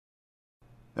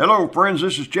Hello, friends.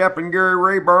 This is Chaplain Gary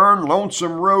Rayburn,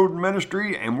 Lonesome Road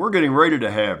Ministry, and we're getting ready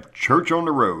to have Church on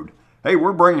the Road. Hey,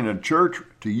 we're bringing a church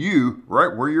to you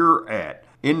right where you're at,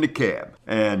 in the cab.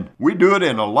 And we do it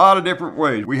in a lot of different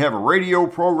ways. We have a radio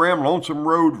program,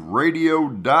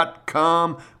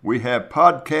 lonesomeroadradio.com. We have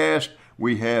podcasts.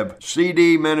 We have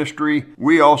CD ministry.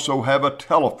 We also have a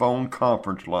telephone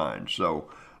conference line. So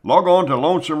log on to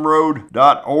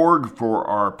lonesomeroad.org for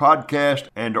our podcast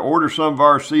and to order some of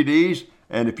our CDs.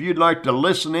 And if you'd like to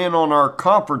listen in on our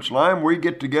conference line, we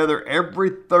get together every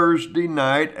Thursday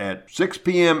night at 6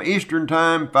 p.m. Eastern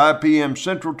Time, 5 p.m.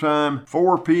 Central Time,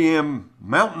 4 p.m.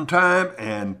 Mountain Time,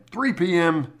 and 3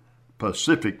 p.m.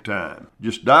 Pacific Time.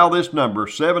 Just dial this number,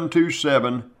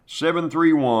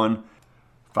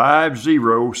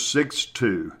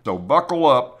 727-731-5062. So buckle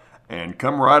up and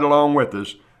come right along with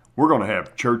us. We're going to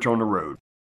have Church on the Road.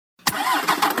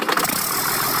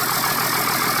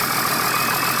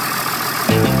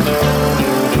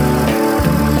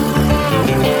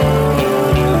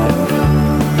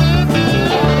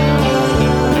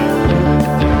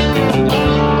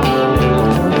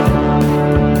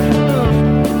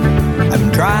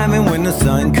 I'm driving when the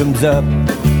sun comes up,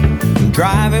 I'm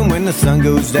driving when the sun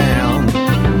goes down.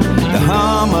 The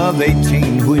hum of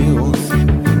 18 wheels,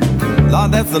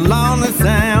 Lord, that's the lonely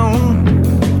sound.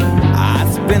 I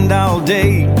spend all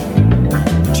day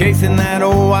chasing that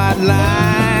old white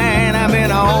line. I've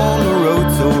been on the road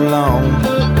so long,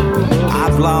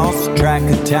 I've lost track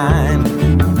of time.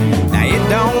 Now it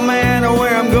don't matter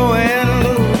where I'm going,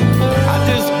 I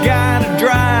just gotta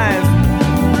drive.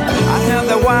 I have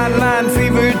the white line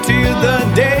fever till the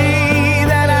day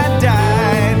that I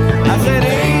died. I said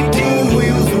 18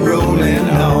 wheels rolling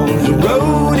on the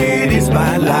road, it is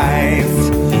my life.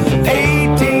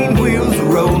 18 wheels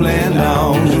rolling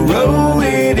on the road,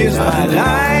 it is my life.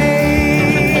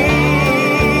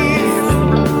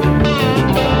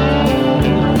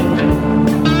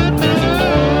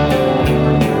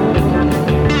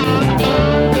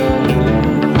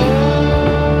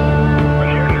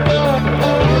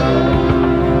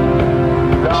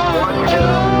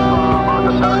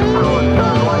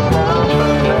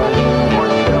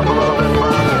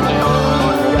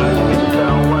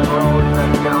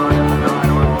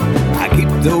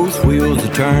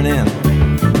 Turning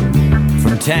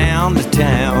from town to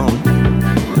town,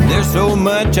 there's so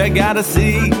much I gotta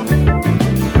see.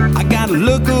 I gotta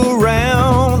look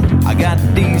around. I got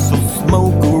diesel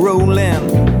smoke rolling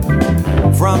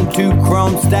from 2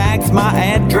 chrome stacks. My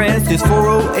address is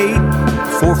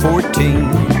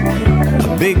 408-414,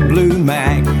 a big blue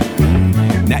Mac.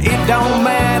 Now it don't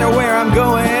matter where I'm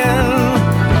going,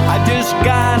 I just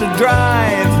gotta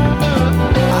drive.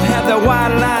 I have the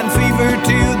white line fever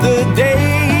till the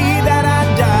day that I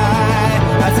die.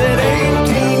 I said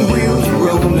 18 wheels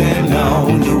rolling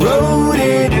on the road,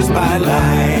 it is my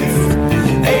life.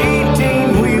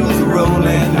 18 wheels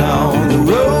rolling on the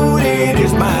road, it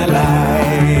is my life.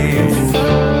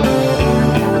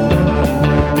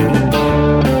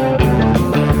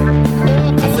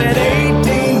 I said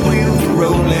 18 wheels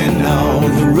rolling on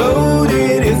the road,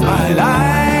 it is my life.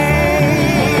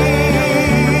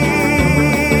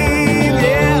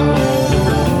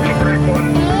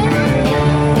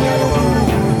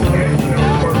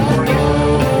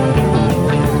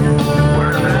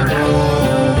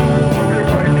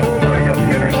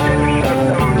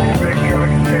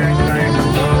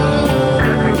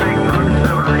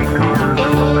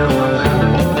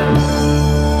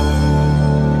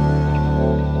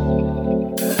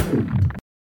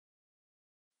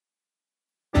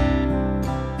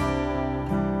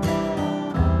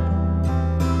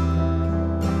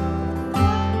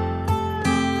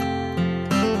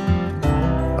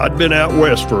 I'd been out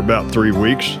west for about 3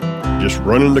 weeks, just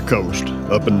running the coast,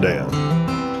 up and down,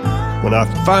 when I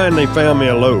finally found me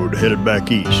a load headed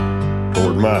back east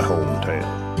toward my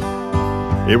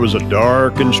hometown. It was a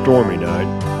dark and stormy night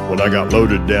when I got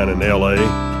loaded down in L.A.,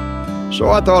 so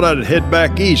I thought I'd head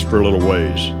back east for a little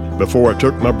ways before I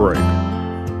took my break.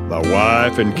 My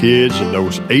wife and kids and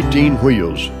those 18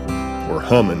 wheels were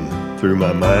humming through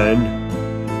my mind.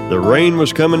 The rain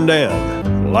was coming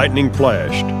down, lightning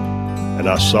flashed, and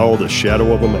I saw the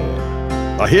shadow of a man.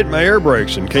 I hit my air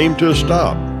brakes and came to a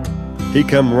stop. He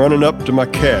come running up to my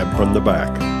cab from the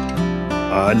back.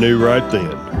 I knew right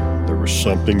then there was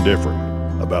something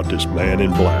different about this man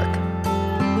in black.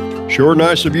 "Sure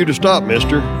nice of you to stop,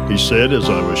 mister," he said as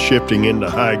I was shifting into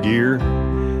high gear.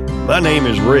 "My name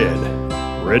is Red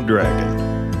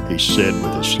Dragon," he said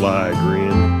with a sly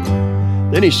grin.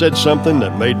 Then he said something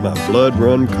that made my blood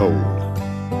run cold.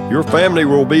 "Your family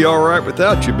will be all right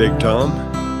without you, Big Tom.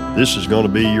 This is going to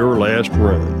be your last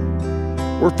run."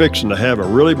 We're fixing to have a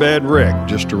really bad wreck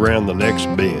just around the next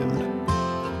bend.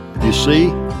 You see,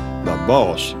 my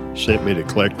boss sent me to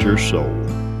collect your soul.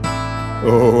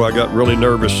 Oh, I got really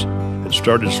nervous and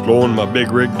started slowing my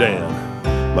big rig down.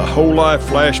 My whole life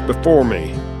flashed before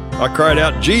me. I cried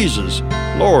out, Jesus,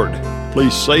 Lord,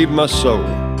 please save my soul.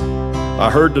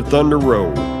 I heard the thunder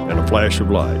roll and a flash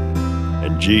of light,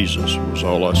 and Jesus was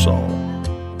all I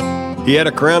saw. He had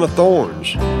a crown of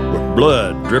thorns with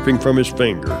blood dripping from his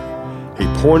finger. He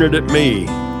pointed at me,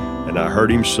 and I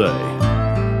heard him say,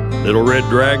 Little red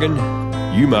dragon,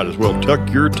 you might as well tuck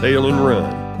your tail and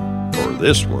run, for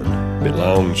this one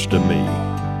belongs to me.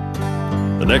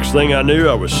 The next thing I knew,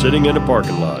 I was sitting in a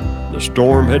parking lot. The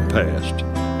storm had passed,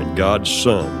 and God's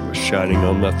sun was shining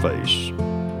on my face.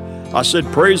 I said,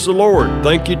 Praise the Lord,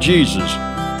 thank you, Jesus,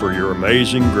 for your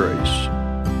amazing grace.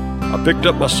 I picked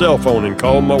up my cell phone and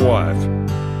called my wife.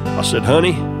 I said,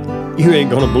 Honey, you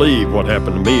ain't gonna believe what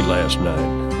happened to me last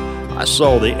night. I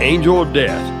saw the angel of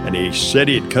death, and he said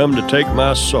he'd come to take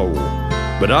my soul.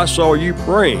 But I saw you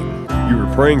praying. You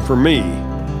were praying for me,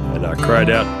 and I cried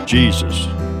out, Jesus,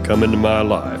 come into my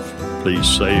life. Please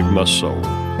save my soul.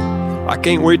 I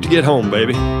can't wait to get home,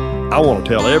 baby. I want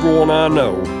to tell everyone I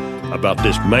know about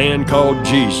this man called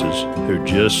Jesus who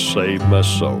just saved my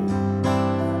soul.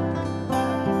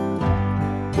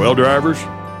 Well, drivers,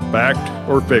 fact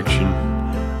or fiction,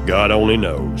 God only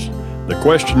knows. The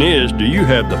question is, do you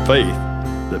have the faith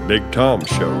that Big Tom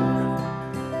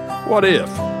showed? What if?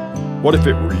 What if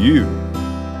it were you?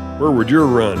 Where would your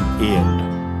run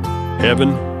end? Heaven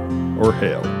or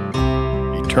hell?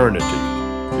 Eternity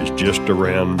is just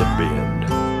around the bend.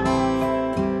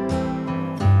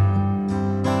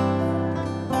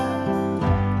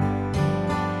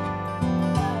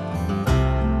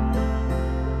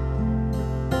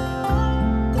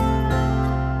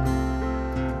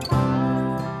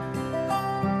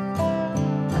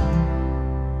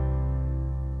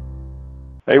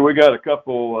 Hey, we got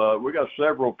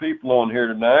several people on here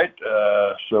tonight.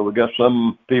 So we got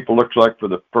some people, looks like for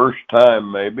the first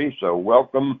time maybe. So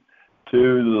welcome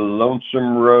to the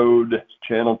Lonesome Road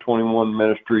Channel 21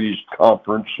 Ministries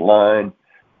conference line.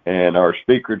 And our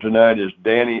speaker tonight is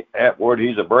Danny Atwood.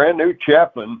 He's a brand new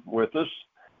chaplain with us.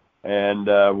 And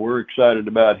we're excited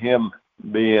about him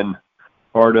being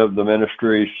part of the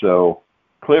ministry. So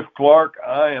Cliff Clark,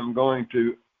 I am going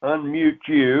to unmute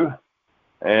you.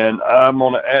 And I'm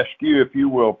going to ask you if you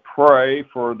will pray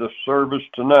for the service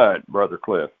tonight, Brother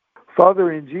Cliff.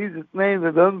 Father, in Jesus' name,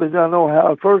 that none but I know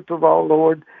how. First of all,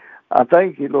 Lord, I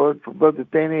thank you, Lord, for Brother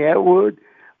Danny Atwood.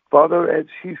 Father, as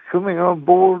he's coming on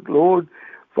board, Lord,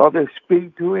 Father,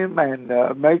 speak to him and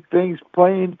make things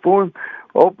plain for him.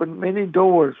 Open many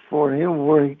doors for him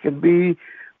where he can be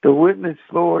the witness,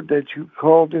 Lord, that you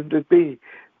called him to be.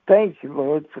 Thank you,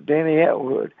 Lord, for Danny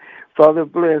Atwood. Father,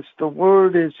 bless the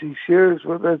word as he shares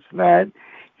with us tonight.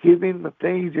 Give him the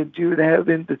things that you would have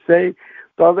him to say.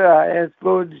 Father, I ask,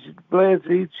 Lord, that you bless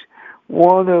each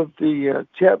one of the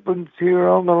chaplains here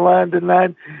on the line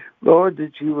tonight. Lord,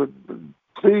 that you would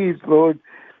please, Lord,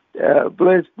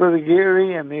 bless Brother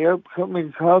Gary and the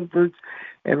upcoming conference.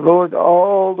 And, Lord,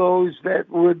 all those that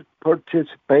would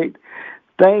participate.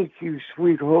 Thank you,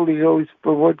 sweet Holy Ghost,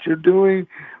 for what you're doing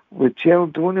with Channel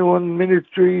 21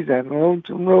 Ministries and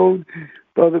Lonesome Road.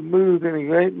 Father, move in a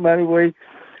great mighty way.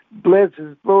 Bless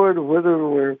us, Lord, whether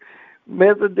we're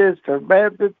Methodist or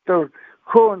Baptist or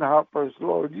corn hoppers,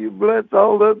 Lord. You bless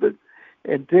all of us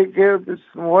and take care of us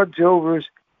and watch over us.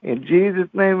 In Jesus'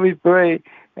 name we pray.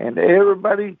 And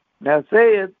everybody, now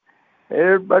say it,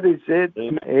 everybody said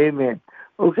amen. Amen.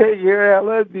 Okay, Gary, I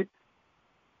love you.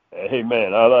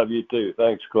 Amen. I love you too.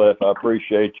 Thanks, Cliff. I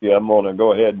appreciate you. I'm going to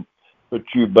go ahead and put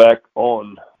you back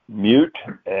on mute,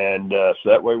 and so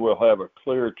that way we'll have a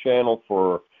clear channel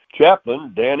for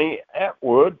Chaplain Danny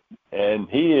Atwood, and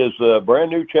he is a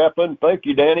brand new chaplain. Thank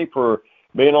you, Danny, for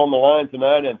being on the line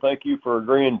tonight, and thank you for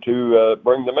agreeing to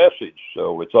bring the message.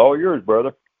 So it's all yours,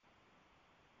 brother.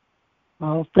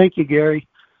 Well, thank you, Gary.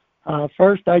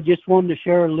 First, I just wanted to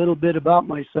share a little bit about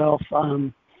myself.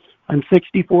 I'm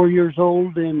 64 years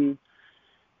old and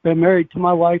been married to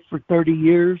my wife for 30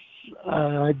 years.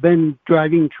 I've been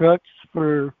driving trucks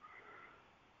for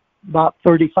about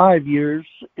 35 years,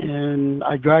 and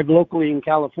I drive locally in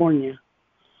California.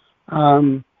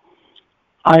 I'm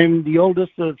the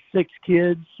oldest of 6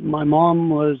 kids. My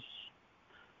mom was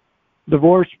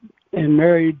divorced and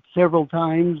married several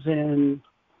times, and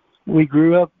we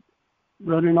grew up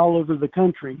running all over the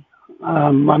country.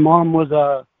 My mom was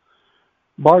a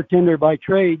bartender by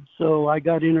trade, so I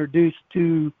got introduced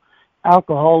to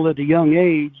alcohol at a young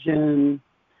age and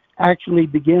actually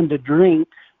began to drink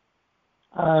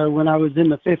When I was in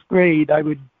the 5th grade, I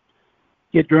would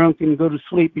get drunk and go to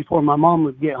sleep before my mom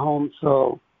would get home.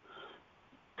 So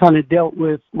kind of dealt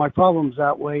with my problems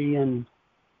that way. And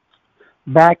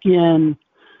back in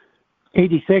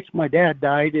 86, my dad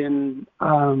died, and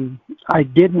I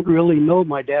didn't really know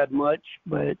my dad much,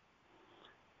 but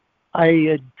I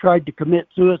had tried to commit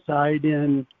suicide,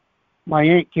 and my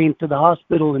aunt came to the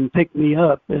hospital and picked me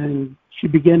up, and she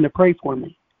began to pray for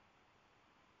me.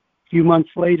 A few months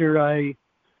later, I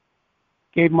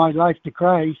gave my life to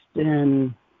Christ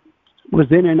and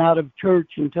was in and out of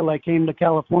church until I came to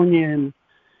California in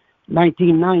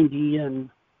 1990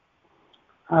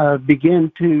 and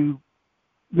began to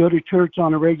go to church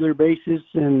on a regular basis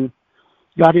and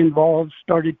got involved,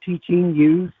 started teaching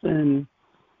youth and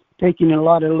taking a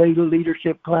lot of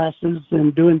leadership classes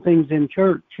and doing things in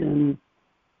church. And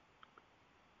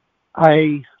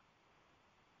I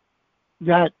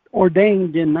got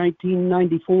ordained in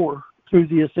 1994 through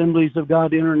the Assemblies of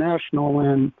God International,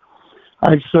 and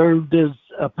I've served as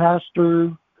a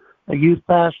pastor, a youth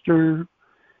pastor,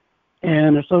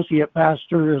 and associate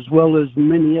pastor, as well as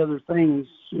many other things.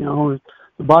 You know,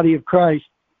 the body of Christ,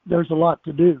 there's a lot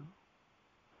to do.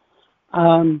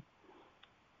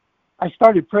 I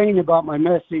started praying about my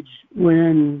message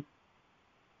when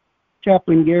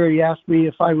Chaplain Gary asked me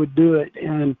if I would do it,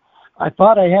 and I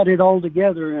thought I had it all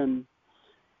together, and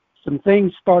some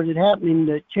things started happening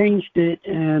that changed it.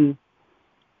 And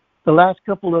the last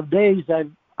couple of days,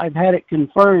 I've had it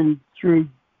confirmed through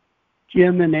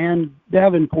Jim and Ann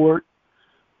Davenport,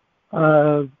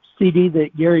 CD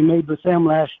that Gary made with them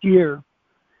last year,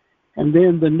 and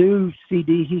then the new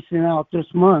CD he sent out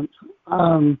this month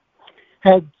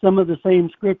had some of the same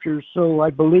scriptures. So I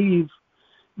believe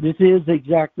this is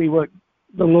exactly what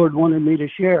the Lord wanted me to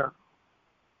share.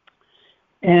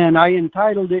 And I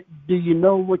entitled it, Do You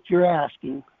Know What You're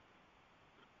Asking?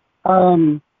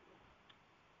 James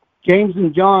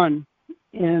and John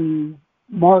in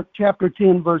Mark chapter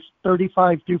 10, verse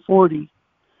 35 through 40,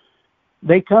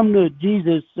 they come to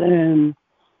Jesus and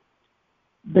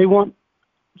they want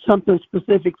something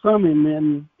specific from him.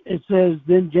 And it says,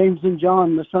 Then James and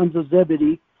John, the sons of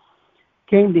Zebedee,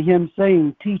 came to him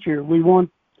saying, Teacher, we want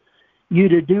you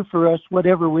to do for us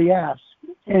whatever we ask.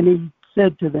 And he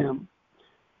said to them,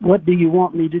 What do you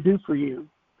want me to do for you?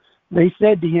 They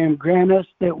said to him, Grant us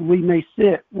that we may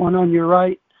sit, one on your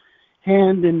right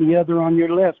hand and the other on your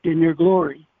left, in your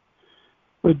glory.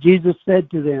 But Jesus said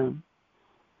to them,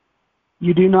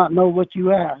 You do not know what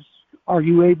you ask. Are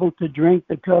you able to drink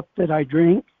the cup that I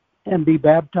drink and be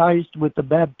baptized with the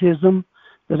baptism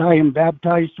that I am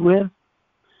baptized with?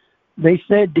 They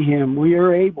said to him, We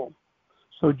are able.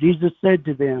 So Jesus said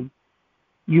to them,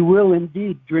 You will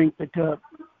indeed drink the cup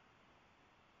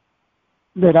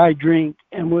that I drink,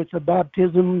 and with the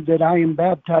baptism that I am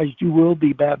baptized, you will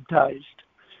be baptized.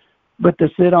 But to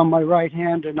sit on my right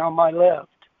hand and on my left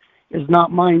is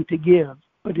not mine to give,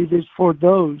 but it is for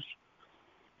those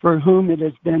for whom it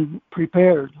has been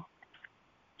prepared.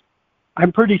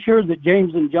 I'm pretty sure that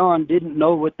James and John didn't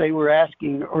know what they were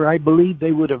asking, or I believe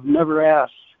they would have never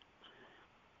asked.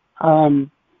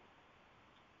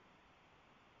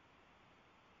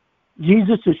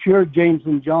 Jesus assured James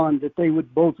and John that they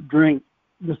would both drink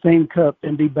the same cup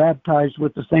and be baptized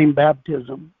with the same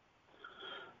baptism.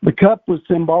 The cup was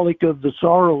symbolic of the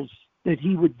sorrows that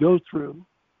he would go through.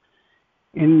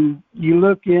 And you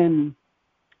look in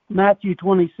Matthew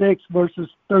 26, verses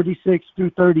 36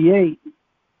 through 38,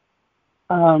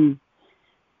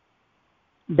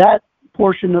 that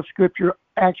portion of Scripture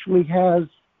actually has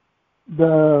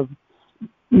the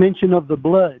mention of the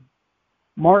blood.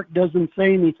 Mark doesn't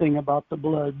say anything about the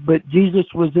blood, but Jesus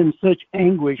was in such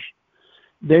anguish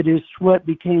that his sweat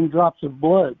became drops of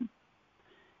blood.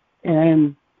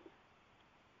 And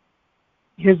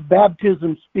his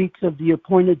baptism speaks of the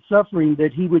appointed suffering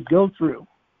that he would go through.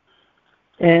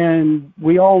 And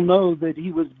we all know that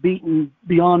he was beaten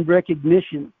beyond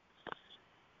recognition.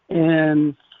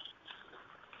 And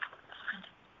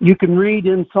you can read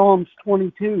in Psalms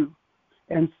 22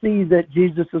 and see that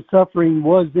Jesus' suffering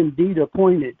was indeed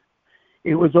appointed.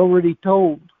 It was already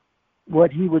told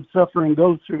what he would suffer and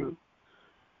go through.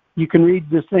 You can read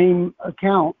the same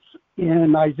accounts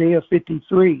in Isaiah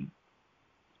 53.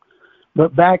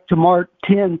 But back to Mark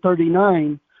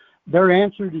 10:39, their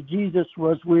answer to Jesus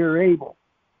was, We are able.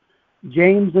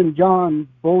 James and John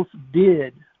both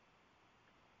did.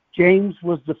 James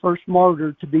was the first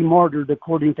martyr to be martyred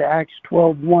according to Acts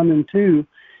 12:1 and 2.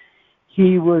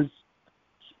 He was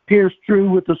pierced through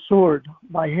with a sword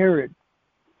by Herod.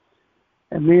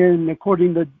 And then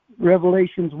according to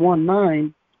Revelations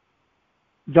 1:9,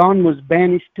 John was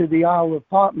banished to the Isle of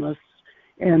Patmos,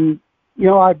 and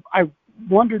I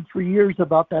wondered for years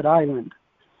about that island.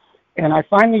 And I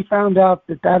finally found out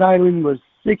that island was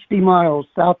 60 miles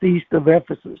southeast of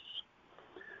Ephesus.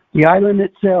 The island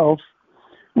itself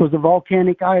was a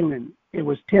volcanic island. It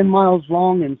was 10 miles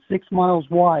long and 6 miles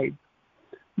wide.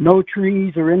 No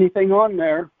trees or anything on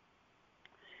there.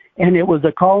 And it was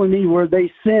a colony where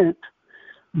they sent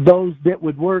those that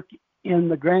would work in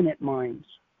the granite mines.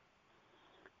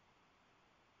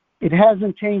 It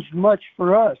hasn't changed much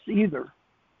for us either.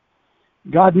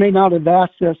 God may not have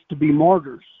asked us to be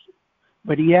martyrs,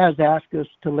 but he has asked us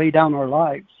to lay down our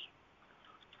lives.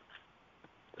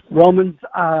 Romans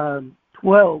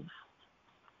 12,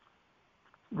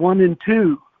 1 and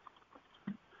 2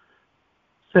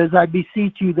 says, I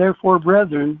beseech you, therefore,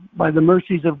 brethren, by the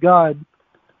mercies of God,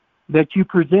 that you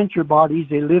present your bodies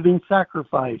a living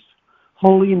sacrifice,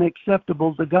 holy and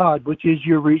acceptable to God, which is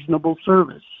your reasonable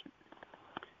service.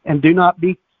 And do not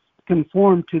be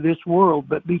conformed to this world,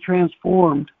 but be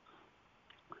transformed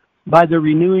by the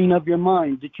renewing of your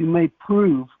mind, that you may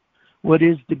prove what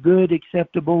is the good,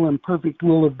 acceptable, and perfect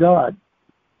will of God.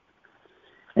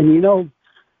 And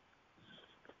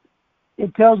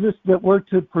it tells us that we're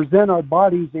to present our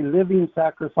bodies a living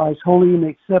sacrifice, holy and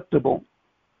acceptable.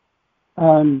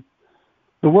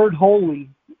 The word holy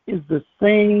is the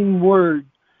same word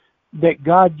that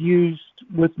God used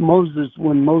with Moses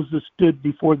when Moses stood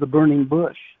before the burning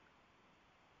bush.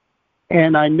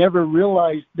 And I never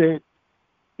realized that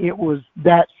it was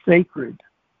that sacred.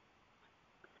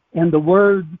 And the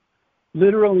word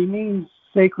literally means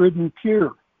sacred and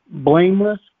pure,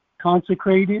 blameless,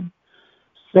 consecrated,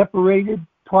 separated,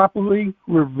 properly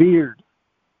revered.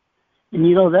 And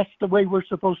that's the way we're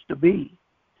supposed to be.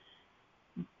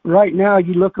 Right now,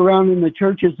 you look around in the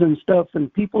churches and stuff,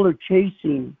 and people are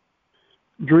chasing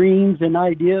dreams and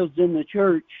ideas in the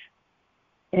church,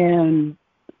 and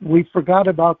we forgot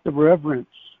about the reverence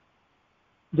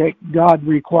that God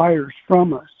requires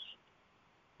from us.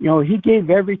 He gave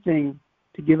everything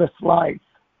to give us life,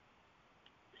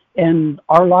 and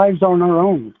our lives aren't our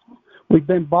own. We've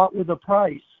been bought with a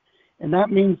price, and that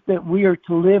means that we are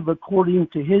to live according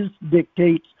to his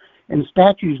dictates and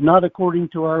statutes, not according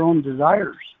to our own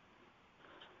desires.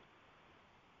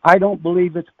 I don't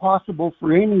believe it's possible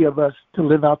for any of us to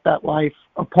live out that life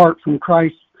apart from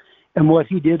Christ and what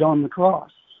he did on the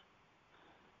cross.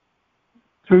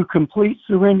 Through complete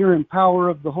surrender and power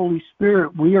of the Holy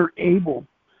Spirit, we are able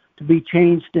to be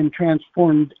changed and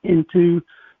transformed into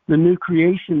the new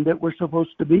creation that we're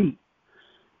supposed to be.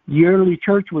 The early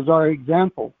church was our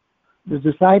example. The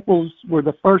disciples were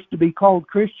the first to be called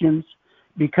Christians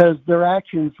because their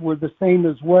actions were the same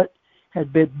as what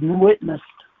had been witnessed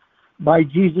by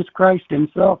Jesus Christ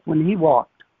himself when he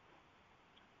walked.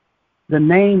 The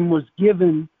name was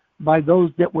given by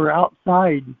those that were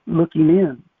outside looking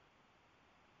in.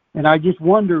 And I just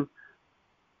wonder,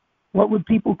 what would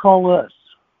people call us?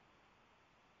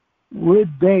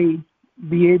 Would they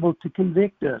be able to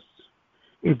convict us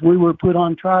if we were put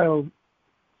on trial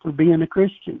for being a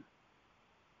Christian?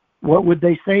 What would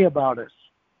they say about us?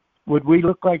 Would we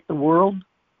look like the world?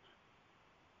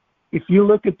 If you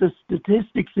look at the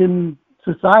statistics in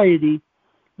society,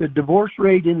 the divorce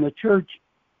rate in the church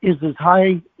is as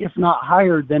high, if not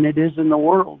higher, than it is in the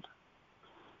world.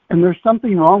 And there's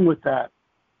something wrong with that.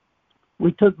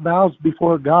 We took vows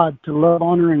before God to love,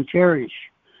 honor, and cherish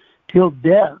till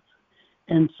death.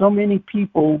 And so many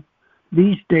people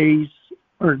these days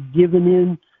are giving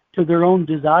in to their own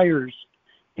desires,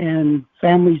 and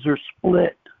families are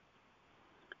split.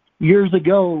 Years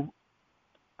ago,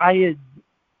 I had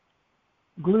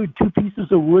glued two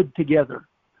pieces of wood together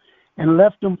and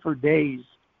left them for days.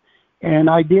 And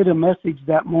I did a message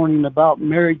that morning about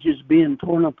marriages being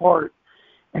torn apart.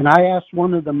 And I asked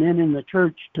one of the men in the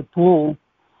church to pull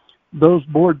those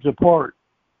boards apart.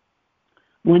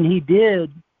 When he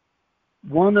did,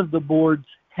 one of the boards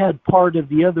had part of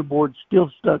the other board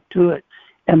still stuck to it.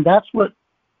 And that's what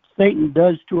Satan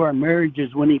does to our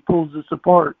marriages when he pulls us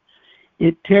apart.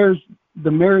 It tears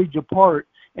the marriage apart,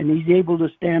 and he's able to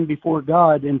stand before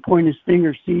God and point his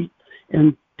finger, see,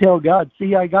 and tell God,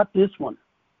 see, I got this one.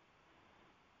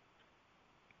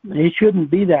 It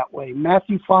shouldn't be that way.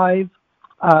 Matthew 5,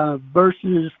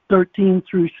 verses 13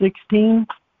 through 16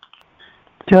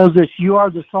 tells us, you are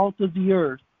the salt of the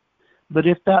earth, but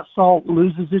if that salt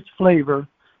loses its flavor,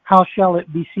 how shall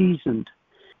it be seasoned?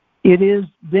 It is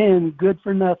then good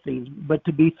for nothing but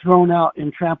to be thrown out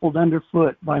and trampled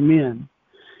underfoot by men.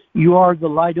 You are the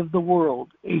light of the world.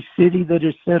 A city that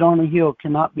is set on a hill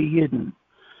cannot be hidden.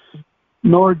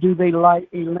 Nor do they light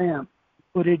a lamp,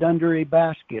 put it under a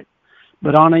basket,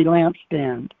 but on a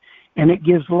lampstand, and it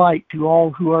gives light to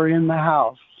all who are in the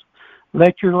house.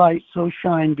 Let your light so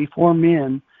shine before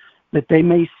men that they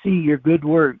may see your good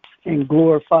works and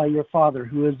glorify your Father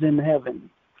who is in heaven.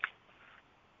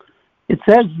 It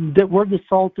says that we're the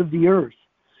salt of the earth.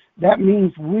 That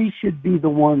means we should be the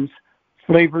ones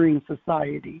flavoring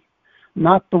society,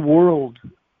 not the world.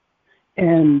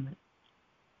 And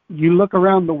you look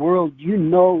around the world, you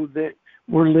know that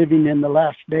we're living in the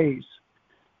last days.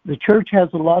 The church has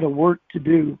a lot of work to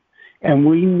do, and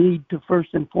we need to first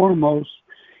and foremost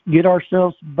get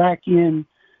ourselves back in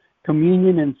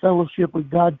communion and fellowship with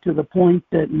God to the point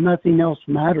that nothing else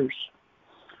matters.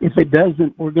 If it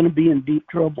doesn't, we're going to be in deep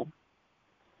trouble.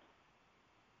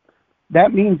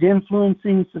 That means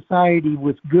influencing society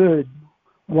with good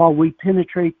while we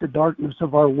penetrate the darkness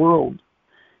of our world.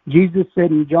 Jesus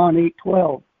said in John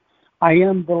 8:12, I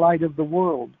am the light of the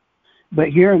world. But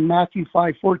here in Matthew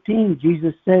 5:14,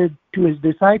 Jesus said to his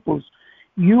disciples,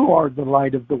 you are the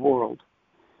light of the world.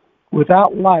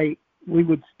 Without light, we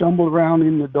would stumble around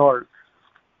in the dark.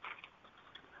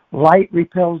 Light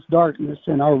repels darkness,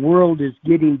 and our world is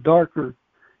getting darker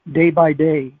day by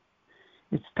day.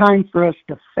 It's time for us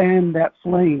to fan that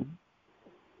flame.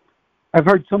 I've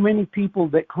heard so many people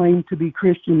that claim to be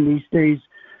Christian these days.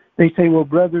 They say, well,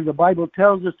 brother, the Bible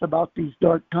tells us about these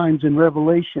dark times in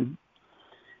Revelation.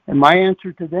 And my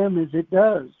answer to them is it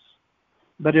does.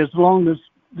 But as long as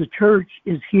the church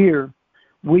is here,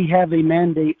 we have a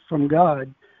mandate from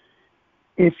God.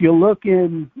 If you look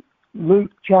in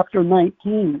Luke chapter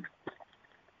 19,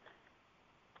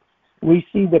 we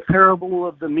see the parable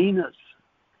of the minas.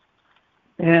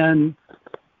 And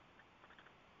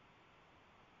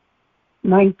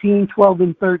 19, 12,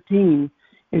 and 13,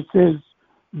 it says,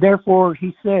 therefore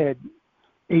he said,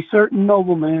 a certain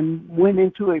nobleman went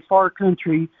into a far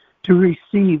country to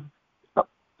receive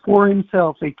for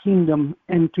himself a kingdom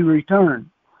and to return.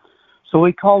 So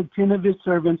he called 10 of his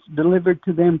servants, delivered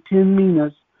to them 10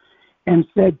 minas, and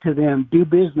said to them, do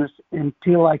business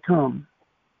until I come.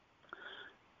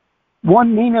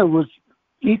 1 mina was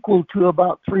equal to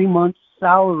about 3 months'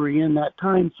 salary in that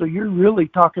time, so you're really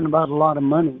talking about a lot of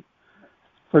money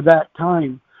for that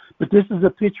time. But this is a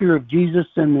picture of Jesus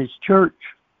and his church.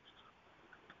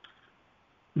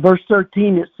 Verse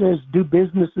 13, it says, do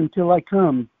business until I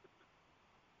come.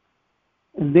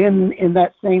 And then in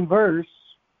that same verse,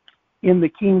 in the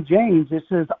King James, it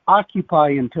says,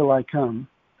 occupy until I come.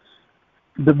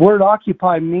 The word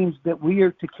occupy means that we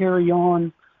are to carry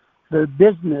on the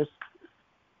business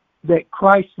that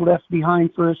Christ left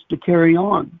behind for us to carry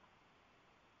on.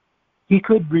 He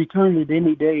could return at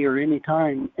any day or any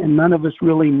time, and none of us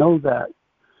really know that.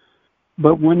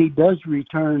 But when he does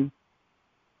return,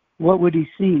 what would he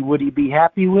see? Would he be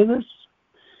happy with us?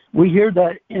 We hear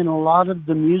that in a lot of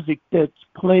the music that's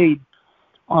played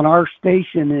on our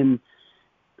station, and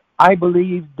I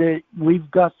believe that we've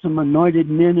got some anointed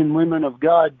men and women of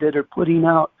God that are putting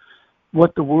out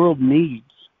what the world needs.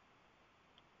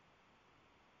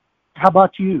 How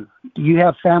about you? Do you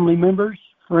have family members,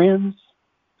 friends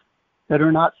that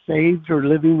are not saved or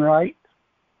living right?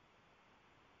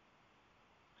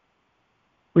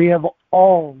 We have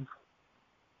all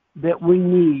that we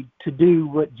need to do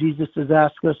what Jesus has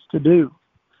asked us to do.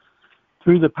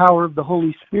 Through the power of the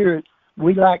Holy Spirit,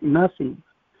 we lack nothing.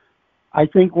 I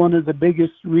think one of the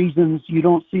biggest reasons you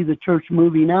don't see the church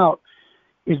moving out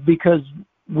is because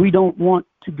we don't want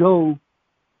to go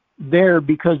there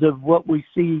because of what we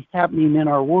see happening in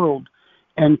our world.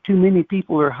 And too many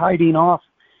people are hiding off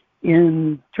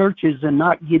in churches and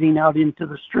not getting out into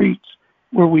the streets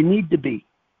where we need to be.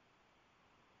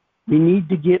 We need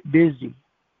to get busy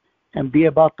and be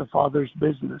about the Father's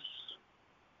business.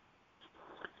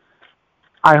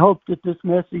 I hope that this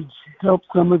message helps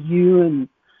some of you and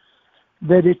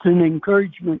that it's an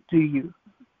encouragement to you.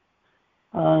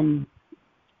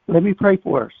 Let me pray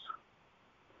for us.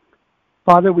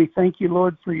 Father, we thank you,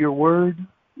 Lord, for your word.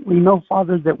 We know,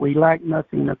 Father, that we lack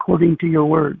nothing according to your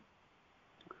word.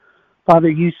 Father,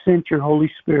 you sent your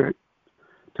Holy Spirit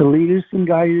to lead us and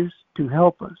guide us, to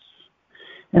help us.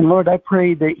 And Lord, I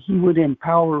pray that he would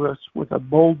empower us with a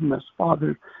boldness,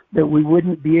 Father, that we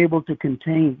wouldn't be able to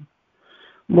contain.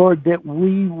 Lord, that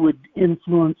we would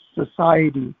influence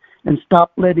society and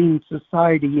stop letting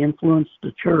society influence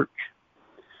the church.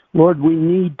 Lord, we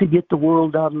need to get the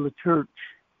world out of the church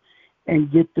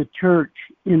and get the church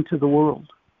into the world.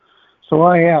 So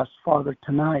I ask, Father,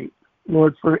 tonight,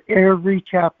 Lord, for every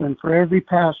chaplain, for every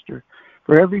pastor,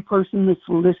 for every person that's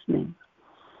listening,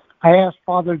 I ask,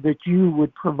 Father, that you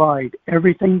would provide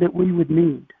everything that we would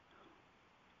need.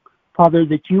 Father,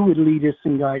 that you would lead us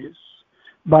and guide us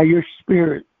by your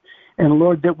Spirit. And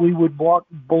Lord, that we would walk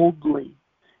boldly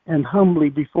and humbly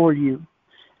before you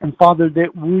And Father,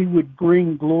 that we would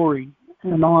bring glory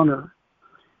and honor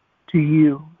to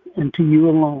you and to you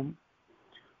alone.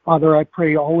 Father, I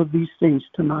pray all of these things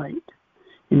tonight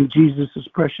in Jesus'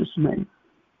 precious name.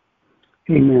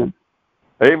 Amen.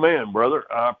 Amen, brother.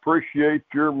 I appreciate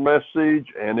your message,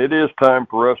 and it is time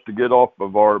for us to get off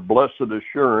of our blessed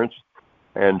assurance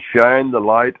and shine the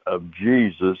light of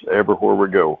Jesus everywhere we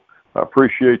go. I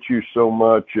appreciate you so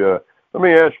much. Let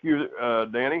me ask you,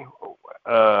 Danny,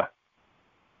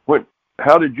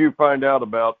 how did you find out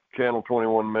about Channel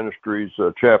 21 Ministries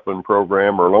Chaplain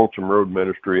program or Lonesome Road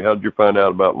Ministry? How did you find out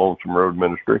about Lonesome Road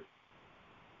Ministry?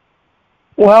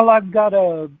 Well, I've got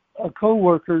a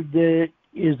coworker that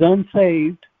is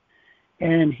unsaved,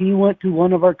 and he went to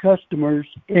one of our customers,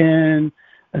 and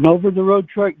an over-the-road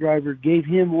truck driver gave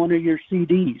him one of your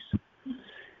CDs.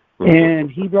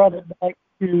 And he brought it back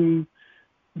to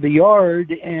the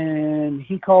yard, and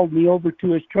he called me over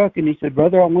to his truck, and he said,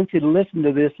 "Brother, I want you to listen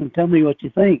to this and tell me what you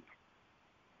think."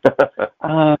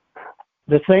 The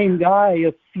same guy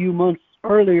a few months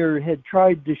earlier had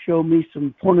tried to show me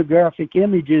some pornographic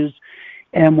images,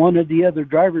 and one of the other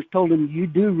drivers told him, "You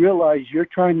do realize you're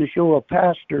trying to show a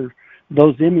pastor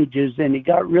those images," and he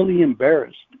got really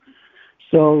embarrassed.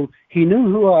 So he knew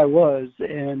who I was,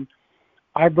 and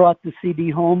I brought the CD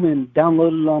home and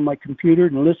downloaded it on my computer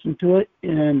and listened to it,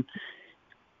 and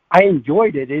I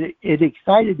enjoyed it. It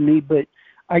excited me, but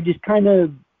I just kind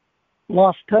of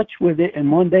lost touch with it,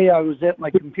 and one day I was at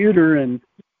my computer, and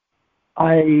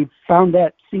I found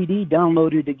that CD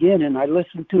downloaded again, and I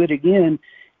listened to it again,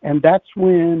 and that's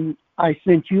when I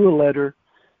sent you a letter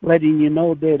letting you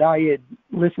know that I had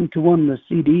listened to one of the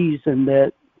CDs and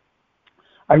that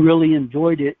I really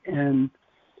enjoyed it. And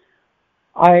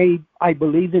I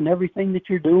believe in everything that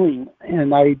you're doing,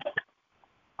 and I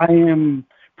am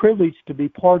privileged to be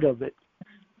part of it.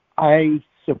 I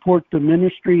support the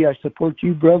ministry. I support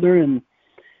you, brother, and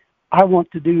I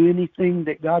want to do anything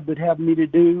that God would have me to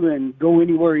do and go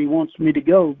anywhere he wants me to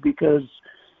go, because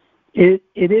it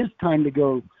is time to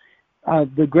go.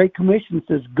 The Great Commission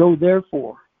says, "Go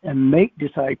therefore and make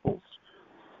disciples."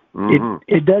 Mm-hmm.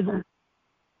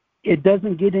 It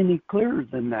doesn't get any clearer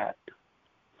than that.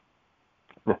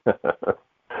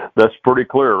 That's pretty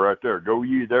clear right there. Go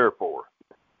ye therefore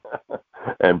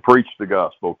and preach the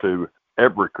gospel to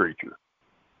every creature.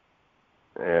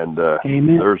 And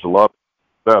Amen. There's a lot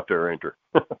out there, ain't there?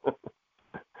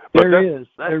 There is.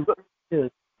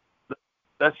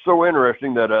 That's so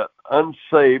interesting that an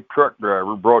unsaved truck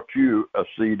driver brought you a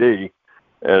CD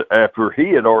after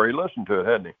he had already listened to it,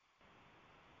 hadn't he?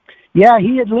 Yeah,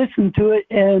 he had listened to it,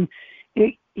 and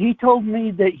he told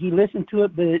me that he listened to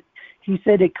it, but he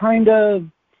said it kind of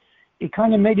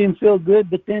made him feel good,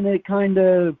 but then it kind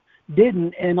of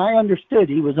didn't. And I understood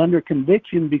he was under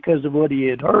conviction because of what he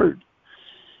had heard.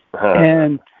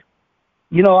 And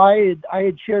you know, I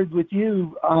had shared with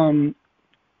you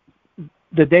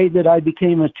the day that I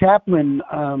became a chaplain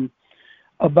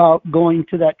about going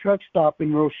to that truck stop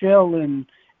in Rochelle, and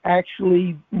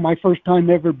actually my first time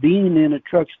ever being in a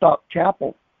truck stop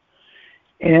chapel.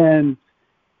 And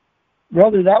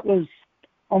brother, that was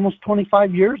almost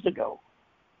 25 years ago.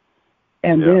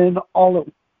 And then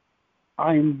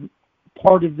I'm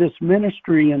part of this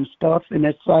ministry and stuff, and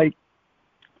it's like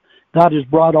God has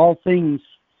brought all things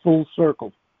full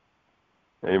circle.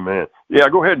 Amen. Yeah,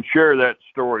 go ahead and share that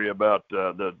story about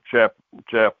the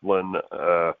chaplain.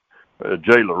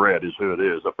 Jay Lorette is who it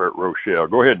is up at Rochelle.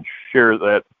 Go ahead and share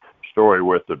that story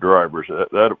with the drivers.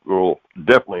 That will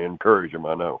definitely encourage them,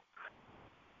 I know.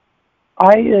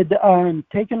 I had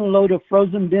taken a load of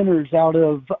frozen dinners out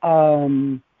of,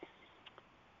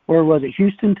 where was it,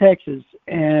 Houston, Texas,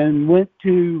 and went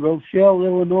to Rochelle,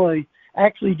 Illinois,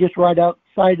 actually just right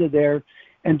outside of there,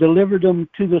 and delivered them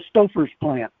to the Stouffer's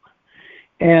plant.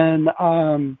 And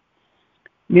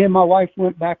me and my wife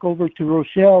went back over to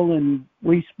Rochelle, and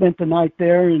we spent the night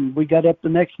there, and we got up the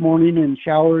next morning and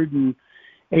showered and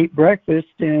ate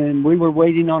breakfast, and we were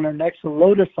waiting on our next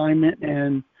load assignment,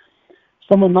 and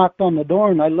someone knocked on the door,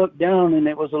 and I looked down, and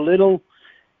it was a little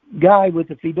guy with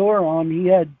a fedora on. He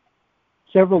had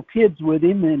several kids with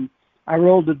him, and I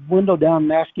rolled the window down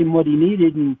and asked him what he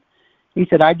needed, and he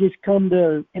said, "I just come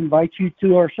to invite you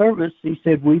to our service." He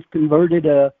said, "We've converted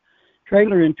a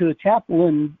trailer into a chapel,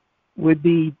 and would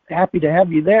be happy to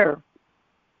have you there."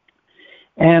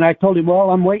 And I told him, "Well,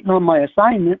 I'm waiting on my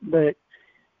assignment, but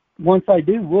once I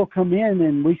do, we'll come in."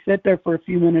 And we sat there for a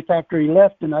few minutes after he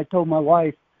left, and I told my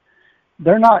wife,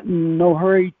 they're not in no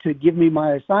hurry to give me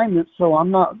my assignment, so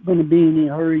I'm not going to be in any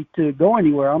hurry to go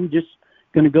anywhere. I'm just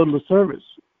going to go to the service.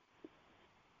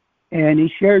 And he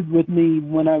shared with me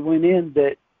when I went in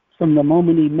that from the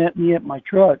moment he met me at my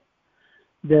truck,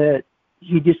 that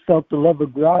he just felt the love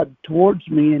of God towards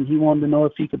me, and he wanted to know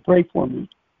if he could pray for me.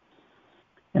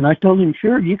 And I told him,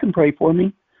 sure, you can pray for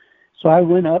me. So I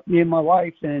went up, me and my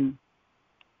wife, and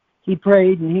he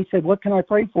prayed, and he said, what can I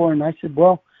pray for? And I said,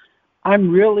 well,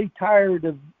 I'm really tired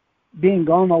of being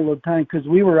gone all the time, because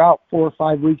we were out 4 or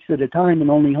 5 weeks at a time and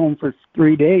only home for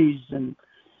 3 days. And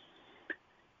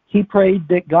he prayed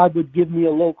that God would give me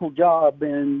a local job,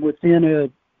 and within a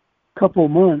couple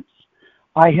months,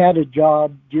 I had a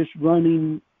job just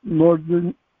running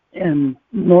northern and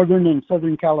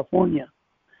southern California.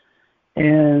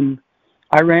 And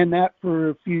I ran that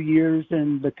for a few years,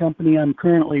 and the company I'm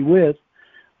currently with,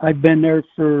 I've been there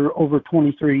for over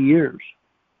 23 years.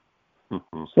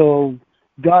 Mm-hmm. So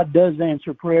God does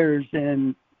answer prayers,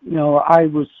 and, you know, I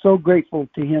was so grateful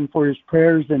to him for his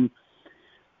prayers, and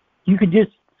you could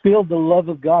just feel the love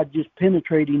of God just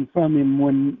penetrating from him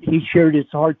when he shared his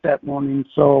heart that morning.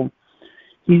 So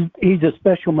he's a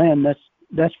special man,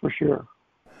 that's for sure.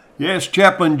 Yes,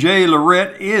 Chaplain Jay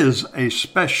Lorette is a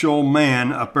special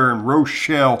man up there in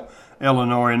Rochelle,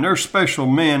 Illinois, and there's special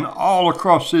men all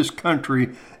across this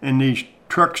country in these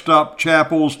truck stop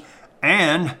chapels,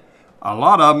 and a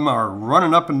lot of them are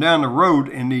running up and down the road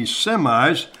in these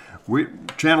semis.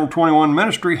 Channel 21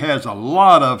 Ministry has a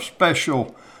lot of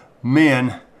special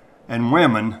men and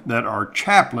women that are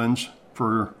chaplains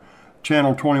for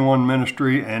Channel 21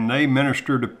 Ministry, and they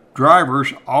minister to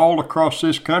drivers all across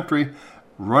this country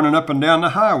running up and down the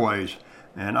highways.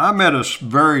 And I met a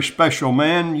very special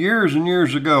man years and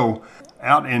years ago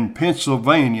out in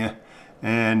Pennsylvania,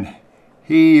 and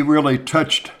he really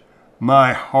touched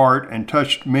my heart and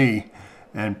touched me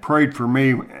and prayed for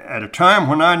me at a time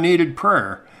when I needed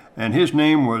prayer. And his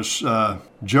name was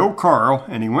Joe Carl,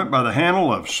 and he went by the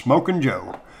handle of Smokin'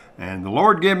 Joe. And the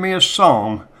Lord gave me a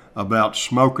song about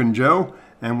Smokin' Joe,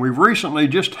 and we've recently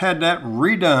just had that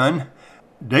redone.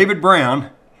 David Brown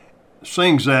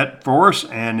sings that for us,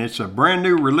 and it's a brand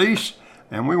new release,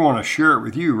 and we want to share it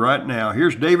with you right now.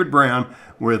 Here's David Brown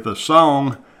with a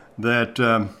song that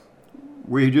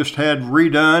we just had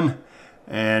redone,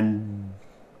 and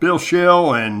Bill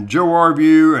Shell and Joe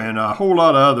Arview and a whole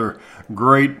lot of other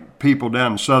great people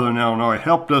down in Southern Illinois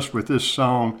helped us with this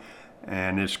song,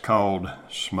 and it's called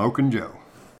Smokin' Joe.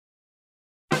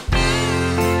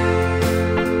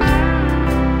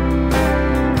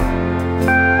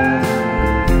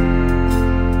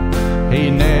 He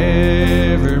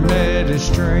never met a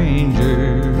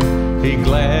stranger. He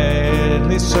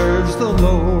gladly serves the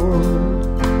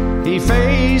Lord. He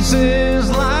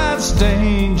faces life's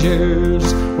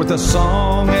dangers with a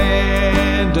song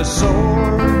and a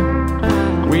sword.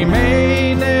 We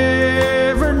may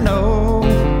never know,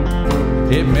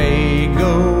 it may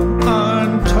go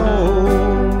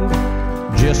untold,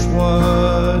 just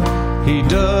what he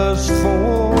does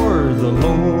for the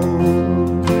Lord.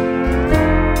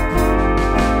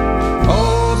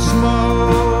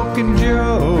 Smokin'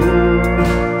 Joe,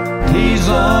 he's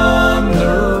on the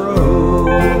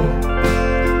road,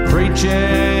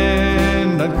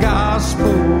 preaching the gospel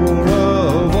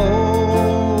of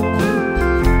old.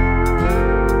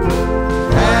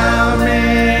 How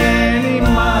many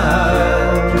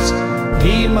miles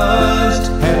he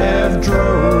must have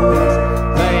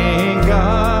drove, thank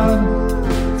God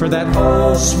for that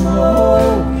old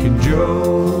Smokin'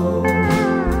 Joe.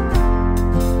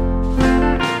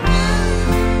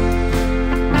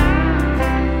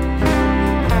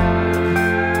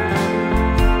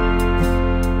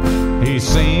 He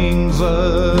sings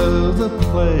of the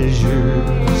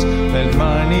pleasures that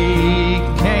money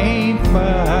can't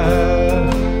buy.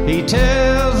 He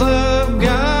tells of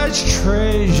God's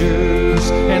treasures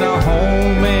and a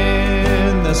home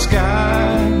in the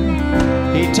sky.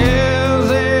 He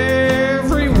tells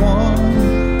everyone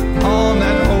on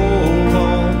that old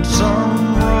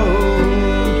lonesome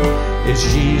road, it's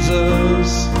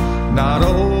Jesus, not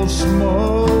old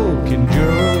Smokin'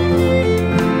 Joe.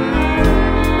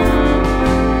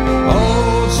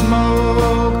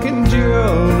 Smokin'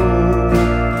 Joe,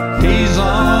 he's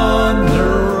on the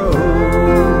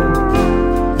road,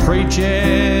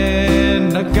 preaching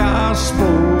the gospel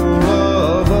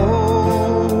of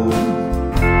old.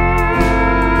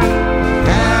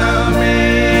 How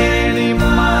many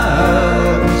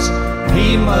miles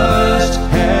he must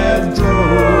have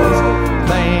drove,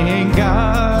 thank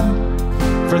God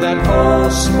for that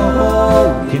old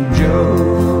Smokin' Joe.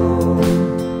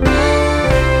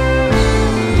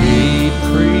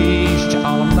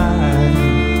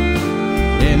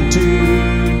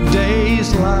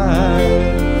 Today's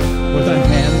life with a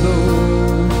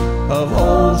handle of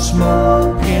old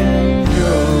Smokin'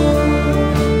 Joe.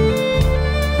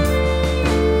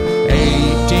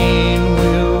 18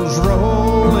 wheels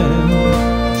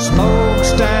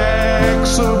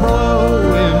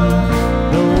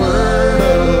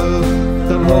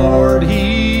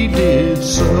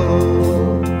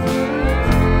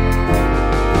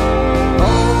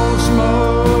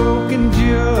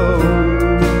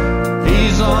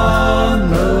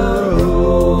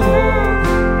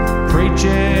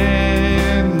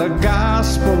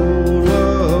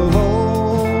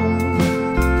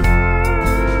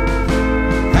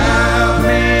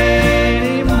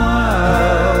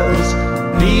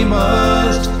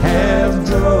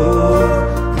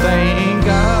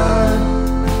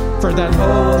that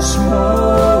old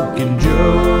smoking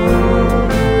Joe.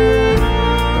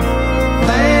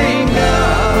 Thank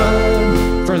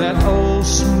God for that old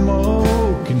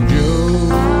smoking Joe.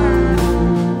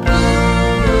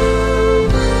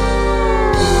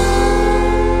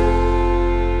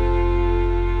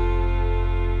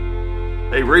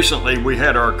 Hey, recently we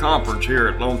had our conference here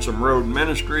at Lonesome Road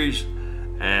Ministries,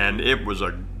 and it was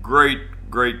a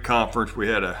great conference. We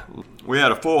had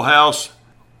a full house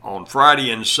on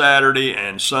Friday and Saturday,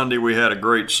 and Sunday we had a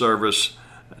great service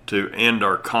to end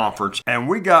our conference. And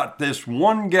we got this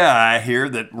one guy here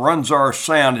that runs our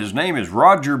sound. His name is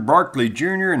Roger Barkley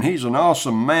Jr., and he's an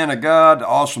awesome man of God,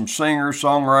 awesome singer,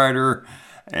 songwriter,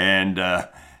 and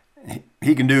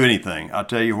he can do anything. I'll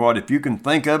tell you what, if you can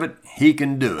think of it, he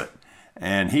can do it.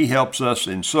 And he helps us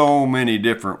in so many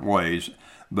different ways.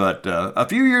 But a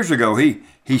few years ago, he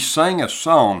sang a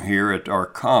song here at our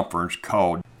conference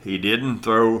called "He Didn't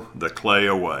Throw the Clay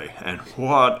Away." And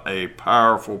what a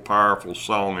powerful, powerful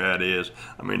song that is.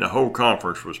 I mean, the whole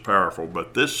conference was powerful.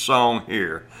 But this song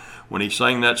here, when he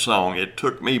sang that song, it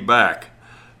took me back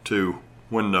to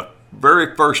when the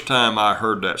very first time I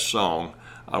heard that song.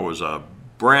 I was a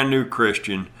brand new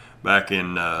Christian back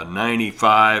in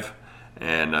 95.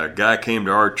 And a guy came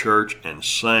to our church and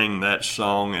sang that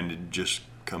song, and it just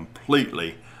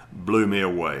completely blew me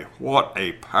away. What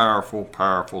a powerful,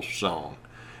 powerful song.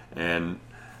 And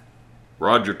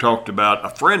Roger talked about a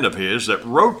friend of his that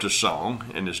wrote the song,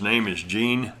 and his name is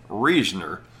Gene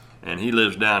Reasoner, and he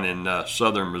lives down in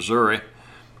southern Missouri.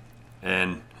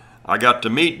 And I got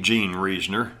to meet Gene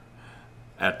Reasoner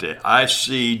at the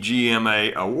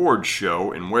ICGMA Awards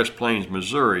show in West Plains,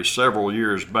 Missouri several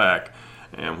years back.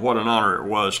 And what an honor it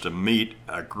was to meet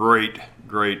a great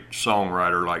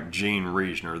songwriter like Gene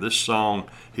Reasoner. This song,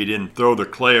 "He Didn't Throw the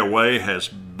Clay Away," has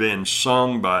been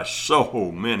sung by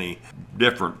so many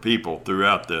different people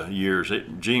throughout the years.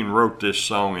 Gene wrote this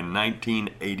song in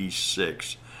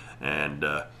 1986, and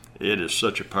it is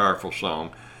such a powerful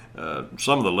song.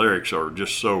 Some of the lyrics are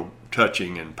just so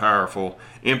touching and powerful.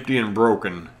 "Empty and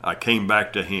broken, I came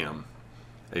back to him,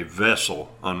 a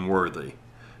vessel unworthy,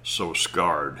 so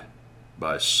scarred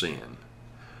by sin.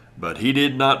 But he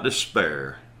did not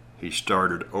despair. He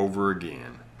started over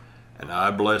again. And I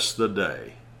bless the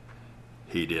day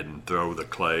he didn't throw the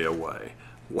clay away."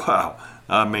 Wow.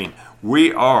 I mean,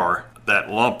 we are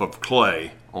that lump of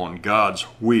clay on God's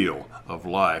wheel of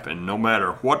life. And no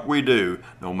matter what we do,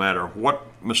 no matter what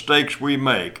mistakes we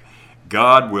make,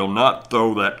 God will not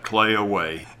throw that clay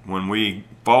away. When we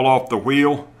fall off the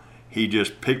wheel, he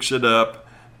just picks it up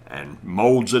and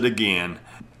molds it again,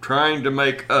 trying to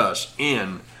make us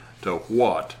into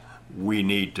what we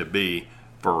need to be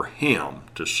for him,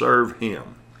 to serve him.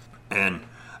 And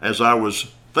as I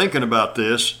was thinking about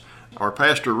this, our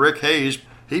pastor Rick Hayes,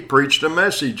 he preached a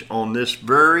message on this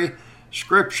very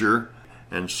scripture,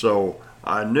 and so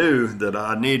I knew that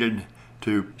I needed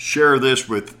to share this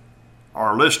with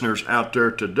our listeners out there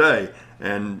today.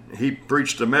 And he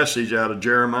preached a message out of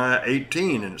Jeremiah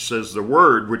 18, and it says, "The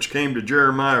word which came to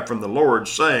Jeremiah from the Lord,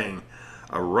 saying,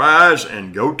 Arise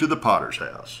and go to the potter's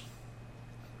house,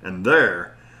 and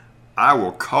there I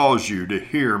will cause you to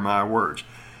hear my words."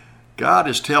 God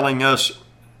is telling us,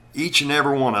 each and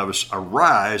every one of us,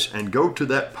 arise and go to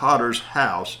that potter's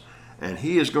house, and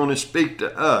he is going to speak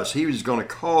to us. He is going to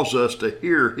cause us to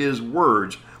hear his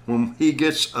words when he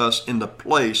gets us in the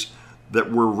place that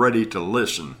we're ready to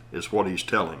listen, is what he's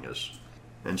telling us.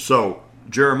 And so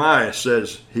Jeremiah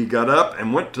says he got up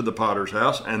and went to the potter's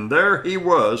house, and there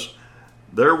was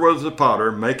the potter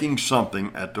making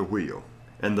something at the wheel.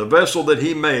 And the vessel that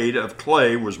he made of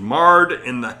clay was marred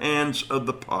in the hands of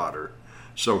the potter.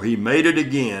 So he made it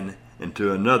again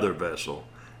into another vessel,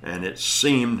 and it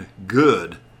seemed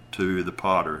good to the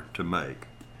potter to make.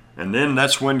 And then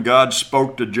that's when God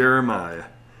spoke to Jeremiah,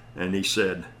 and he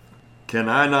said, "Can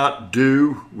I not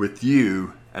do with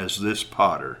you as this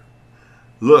potter?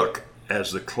 Look,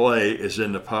 as the clay is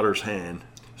in the potter's hand,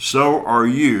 so are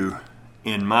you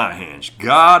in my hands."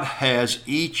 God has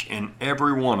each and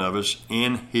every one of us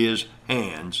in his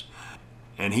hands,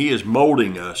 and he is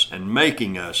molding us and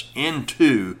making us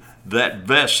into that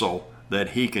vessel that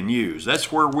he can use.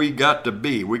 That's where we got to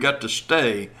be. We got to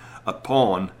stay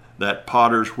upon that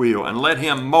potter's wheel and let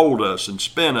him mold us and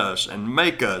spin us and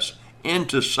make us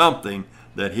into something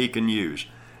that he can use.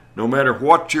 No matter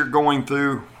what you're going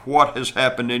through, what has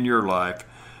happened in your life,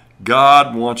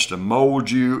 God wants to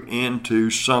mold you into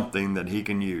something that he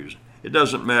can use. It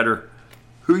doesn't matter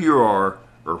who you are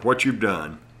or what you've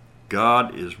done.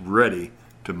 God is ready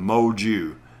to mold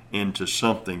you into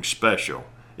something special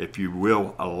if you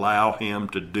will allow him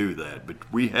to do that. But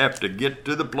we have to get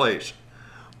to the place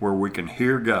where we can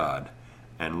hear God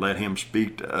and let him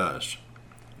speak to us,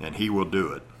 and he will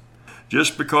do it.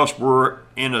 Just because we're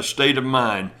in a state of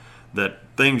mind that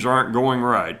things aren't going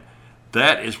right,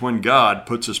 that is when God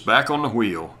puts us back on the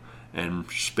wheel and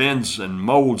spins and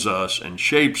molds us and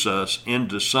shapes us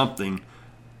into something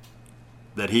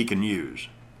that he can use.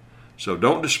 So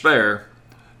don't despair.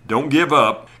 Don't give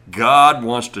up. God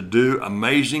wants to do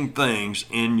amazing things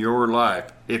in your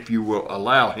life if you will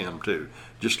allow him to.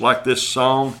 Just like this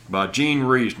song by Gene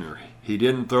Reasoner, he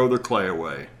didn't throw the clay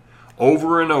away.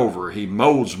 Over and over he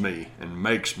molds me and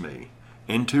makes me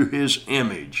into his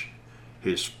image,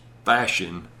 his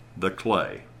fashion, the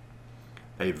clay.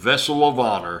 A vessel of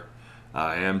honor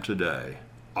I am today,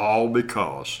 all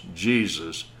because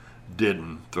Jesus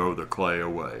didn't throw the clay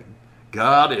away.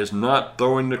 God is not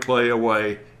throwing the clay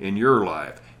away in your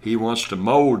life. He wants to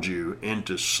mold you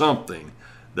into something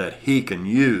that he can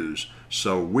use.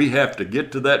 So we have to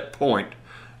get to that point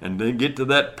and then get to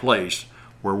that place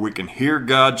where we can hear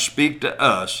God speak to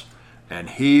us, and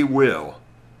he will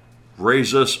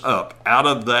raise us up out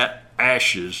of that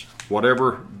ashes.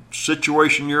 Whatever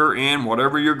situation you're in,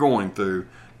 whatever you're going through,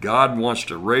 God wants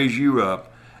to raise you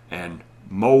up and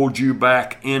mold you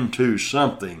back into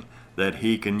something that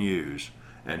he can use.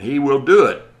 And he will do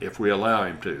it if we allow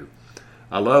him to.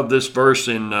 I love this verse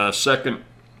in 2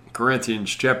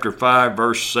 Corinthians chapter 5,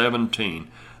 verse 17.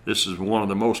 This is one of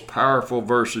the most powerful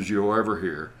verses you'll ever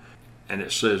hear. And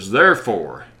it says,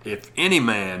 "Therefore, if any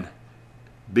man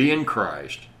be in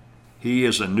Christ, he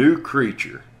is a new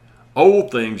creature.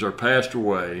 Old things are passed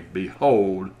away.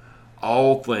 Behold,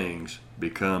 all things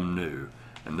become new."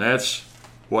 And that's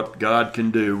what God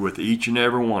can do with each and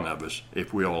every one of us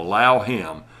if we'll allow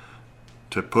him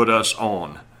to put us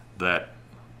on that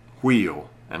wheel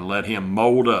and let him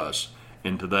mold us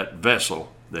into that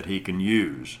vessel that he can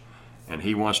use. And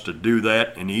he wants to do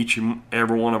that in each and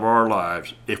every one of our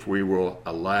lives if we will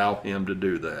allow him to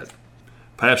do that.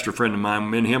 Pastor friend of mine,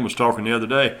 me and him was talking the other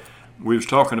day. We was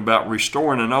talking about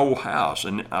restoring an old house.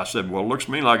 And I said, well, it looks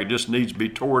to me like it just needs to be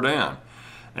tore down.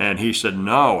 And he said,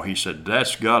 no. He said,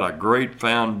 that's got a great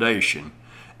foundation.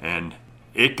 And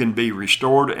it can be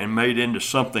restored and made into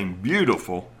something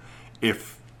beautiful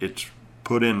if it's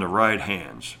put in the right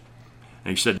hands.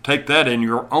 And he said, take that in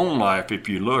your own life. If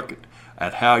you look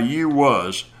at how you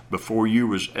was before you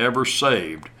was ever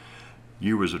saved,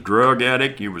 you was a drug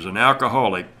addict, you was an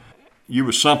alcoholic, you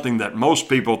was something that most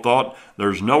people thought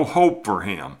there's no hope for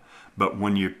him. But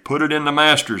when you put it in the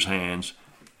master's hands,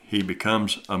 he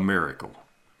becomes a miracle.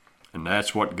 And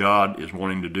that's what God is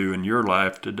wanting to do in your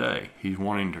life today. He's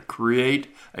wanting to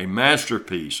create a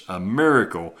masterpiece, a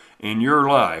miracle in your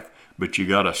life, but you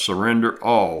got to surrender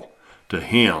all to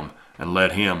him and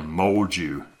let him mold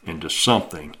you into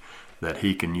something that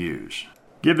he can use.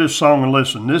 Give this song a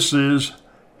listen. This is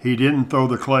 "He Didn't Throw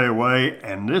the Clay Away,"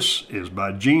 and this is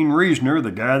by Gene Reasoner,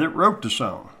 the guy that wrote the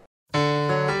song.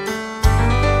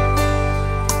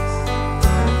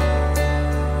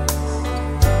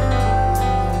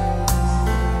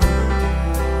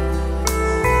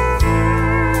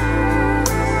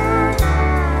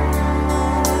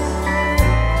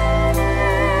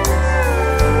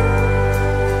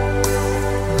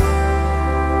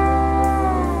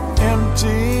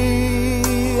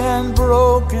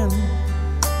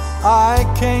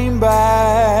 I came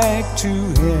back to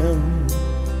him,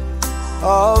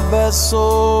 a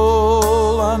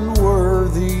vessel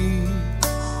unworthy,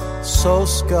 so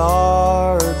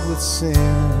scarred with sin.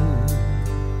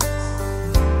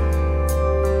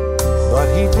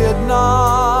 But he did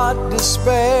not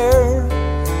despair,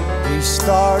 he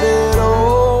started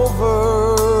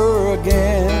over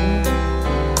again,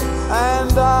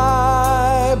 and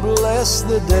I bless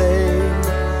the day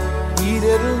he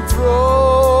didn't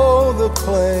throw the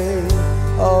clay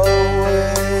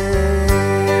away.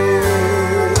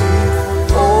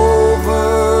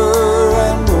 Over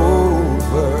and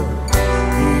over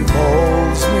he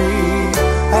molds me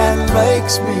and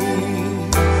makes me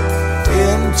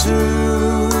into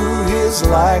his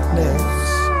likeness.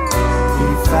 He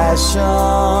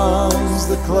fashions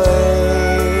the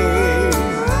clay,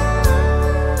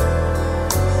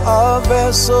 a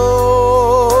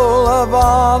vessel of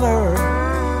honor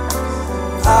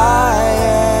I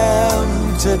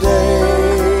am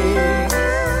today,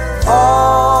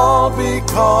 all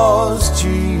because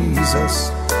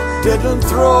Jesus didn't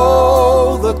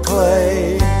throw the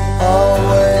clay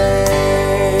away.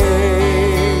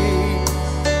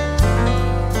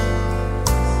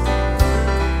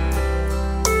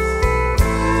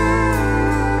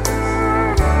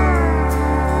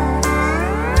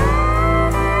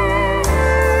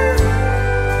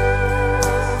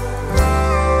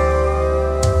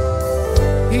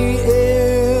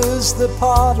 the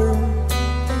potter,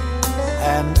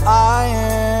 and I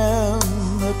am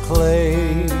the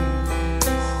clay,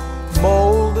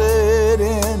 molded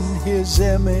in his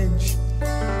image.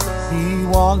 He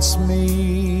wants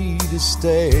me to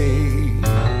stay.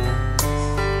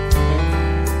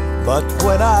 But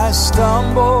when I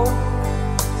stumble,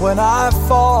 when I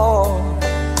fall,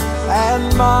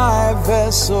 and my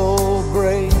vessel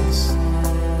breaks,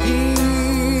 he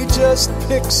just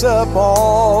picks up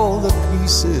all the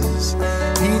pieces.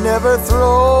 He never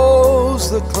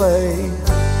throws the clay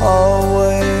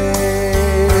away.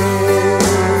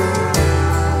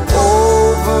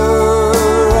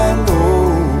 Over and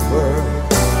over,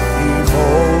 he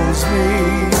molds me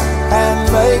and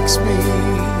makes me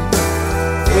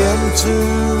into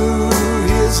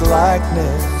his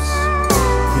likeness.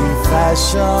 He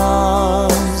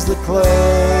fashions the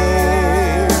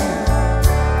clay,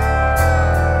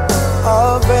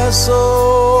 a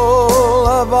vessel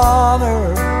of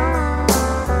honor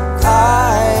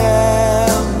I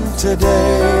am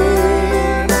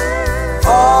today,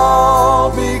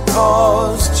 all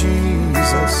because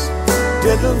Jesus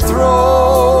didn't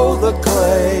throw the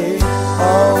clay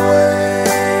away.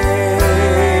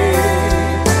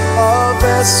 A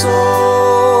vessel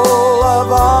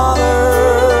of honor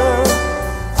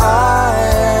I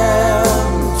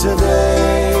am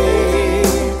today,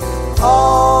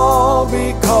 all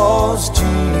because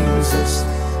Jesus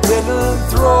didn't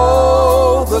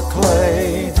throw the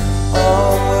clay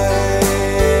away.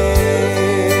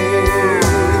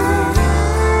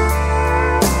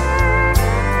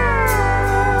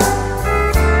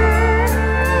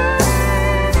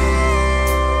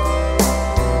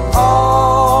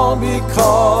 All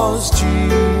because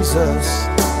Jesus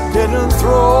didn't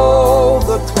throw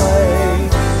the clay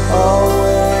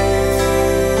away.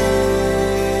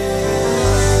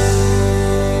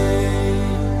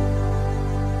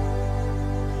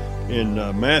 In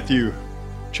Matthew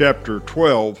chapter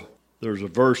 12, there's a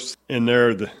verse in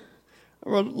there that,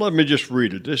 well, let me just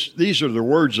read it. These are the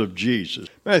words of Jesus.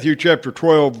 Matthew chapter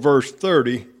 12, verse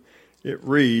 30, it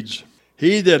reads,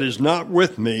 "He that is not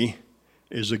with me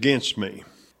is against me,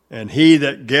 and he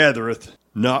that gathereth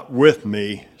not with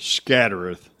me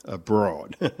scattereth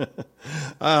abroad."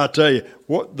 I tell you,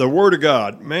 what the Word of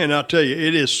God, man, I tell you,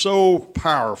 it is so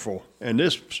powerful, and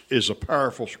this is a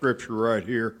powerful scripture right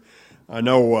here. I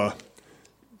know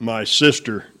my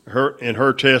sister, in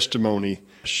her testimony,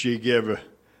 she gave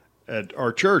at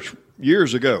our church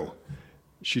years ago.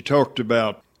 She talked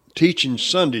about teaching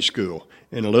Sunday school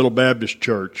in a little Baptist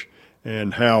church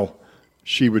and how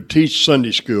she would teach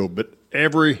Sunday school, but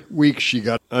every week she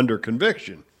got under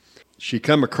conviction. She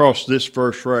come across this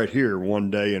verse right here one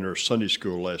day in her Sunday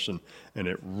school lesson, and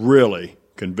it really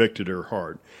convicted her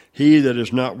heart. "He that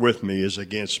is not with me is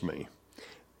against me,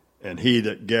 and he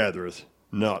that gathereth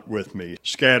not with me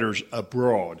scatters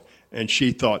abroad." And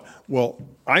she thought, well,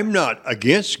 I'm not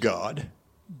against God,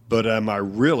 but am I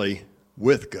really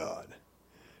with God?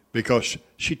 Because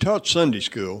she taught Sunday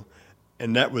school,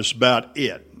 and that was about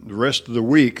it. The rest of the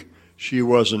week, she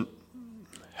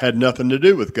had nothing to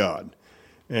do with God.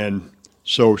 And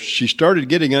so she started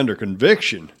getting under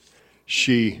conviction.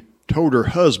 She told her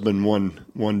husband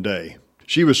one day.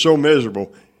 She was so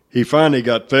miserable, he finally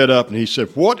got fed up, and he said,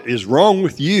 "What is wrong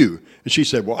with you?" And she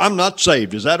said, "Well, I'm not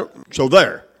saved. Is that so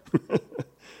there?"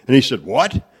 And he said,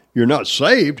 "What? You're not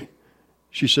saved?"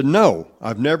 She said, "No,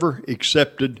 I've never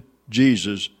accepted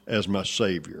Jesus as my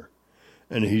Savior."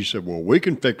 And he said, "Well, we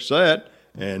can fix that."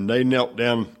 And they knelt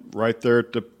down right there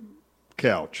at the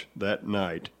couch that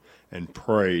night and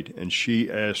prayed, and she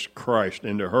asked Christ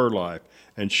into her life,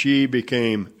 and she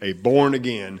became a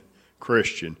born-again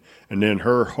Christian. And then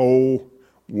her whole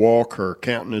walk, her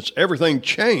countenance, everything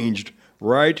changed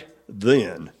right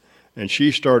then. And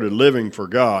she started living for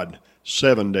God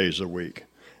 7 days a week.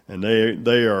 And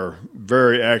they are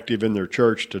very active in their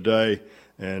church today,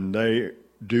 and they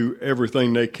do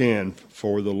everything they can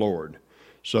for the Lord.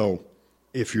 So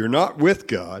if you're not with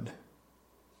God,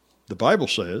 the Bible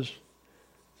says,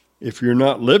 if you're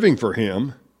not living for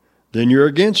Him, then you're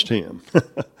against Him.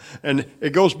 And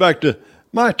it goes back to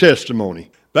my testimony.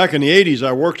 Back in the 80s,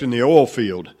 I worked in the oil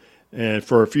field and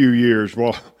for a few years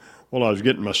while I was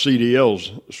getting my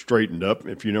CDLs straightened up,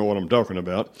 if you know what I'm talking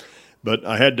about. But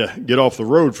I had to get off the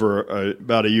road for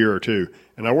about a year or two,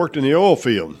 and I worked in the oil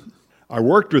field. I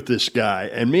worked with this guy,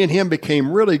 and me and him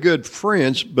became really good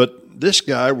friends, but this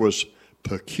guy was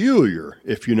peculiar,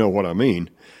 if you know what I mean.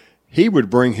 He would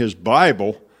bring his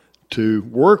Bible to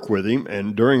work with him,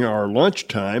 and during our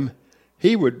lunchtime,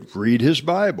 he would read his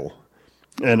Bible.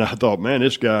 And I thought, man,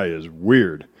 this guy is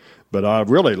weird. But I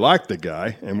really liked the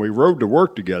guy, and we rode to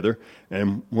work together.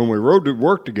 And when we rode to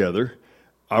work together,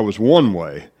 I was one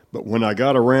way. But when I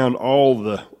got around all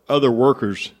the other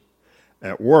workers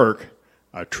at work,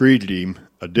 I treated him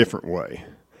a different way.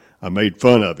 I made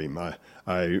fun of him.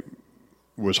 I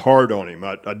was hard on him.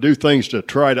 I do things to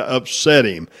try to upset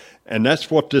him. And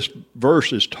that's what this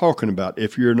verse is talking about.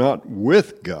 If you're not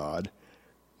with God,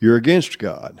 you're against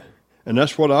God. And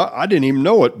that's what I didn't even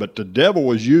know it, but the devil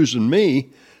was using me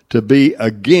to be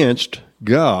against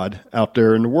God out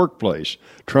there in the workplace,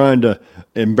 trying to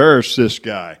embarrass this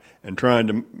guy and trying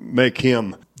to make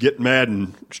him get mad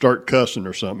and start cussing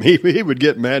or something. He would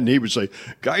get mad and he would say,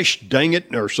 "Gosh dang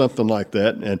it," or something like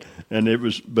that.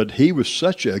 But he was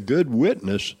such a good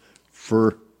witness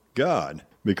for God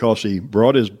because he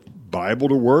brought his Bible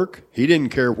to work. He didn't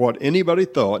care what anybody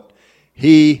thought.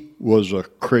 He was a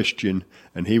Christian,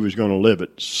 and he was going to live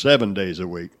it 7 days a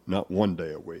week, not 1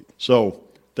 day a week. So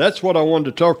that's what I wanted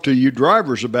to talk to you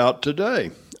drivers about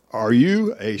today. Are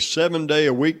you a 7 day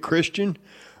a week Christian,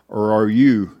 or are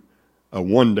you a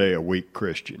 1 day a week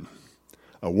Christian?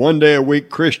 A 1 day a week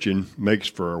Christian makes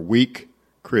for a weak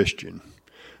Christian.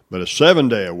 But a 7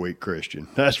 day a week Christian,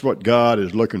 that's what God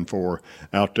is looking for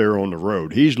out there on the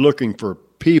road. He's looking for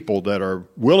people that are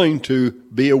willing to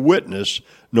be a witness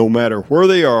no matter where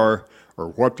they are or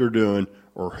what they're doing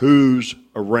or who's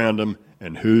around them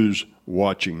and who's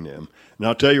watching them. And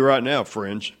I'll tell you right now,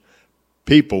 friends,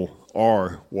 people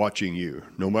are watching you.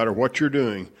 No matter what you're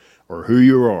doing or who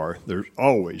you are, there's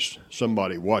always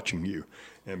somebody watching you.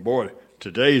 And boy,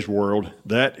 today's world,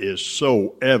 that is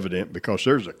so evident because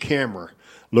there's a camera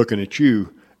looking at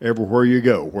you everywhere you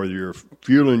go, whether you're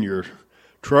fueling your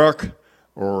truck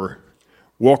or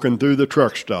walking through the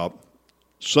truck stop,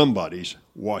 somebody's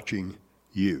watching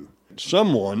you.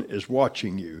 Someone is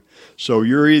watching you. So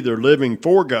you're either living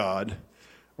for God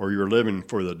or you're living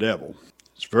for the devil.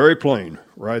 It's very plain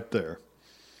right there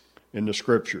in the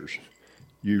scriptures.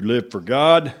 You live for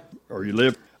God or you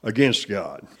live against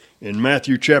God. In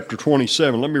Matthew chapter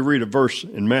 27, let me read a verse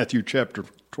in Matthew chapter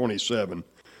 27.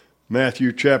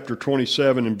 Matthew chapter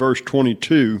 27 and verse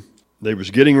 22. They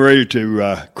was getting ready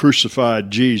to crucify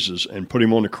Jesus and put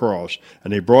him on the cross,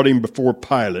 and they brought him before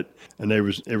Pilate, and it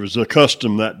was a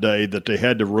custom that day that they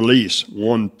had to release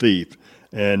one thief.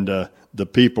 And the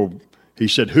people, he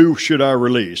said, "Who should I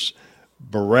release?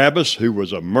 Barabbas, who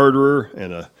was a murderer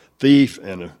and a thief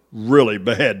and a really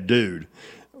bad dude,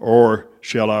 or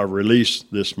shall I release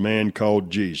this man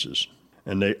called Jesus?"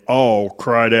 And they all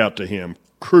cried out to him,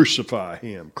 "Crucify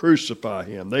him, crucify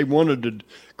him." They wanted to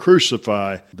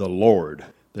crucify the Lord.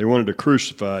 They wanted to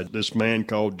crucify this man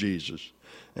called Jesus.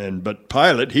 But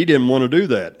Pilate, he didn't want to do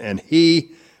that. And he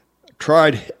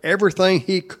tried everything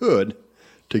he could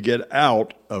to get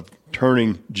out of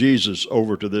turning Jesus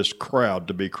over to this crowd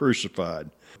to be crucified.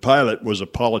 Pilate was a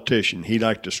politician. He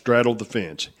liked to straddle the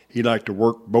fence. He liked to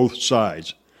work both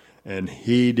sides. And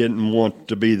he didn't want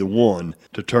to be the one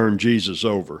to turn Jesus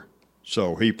over.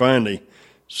 So he finally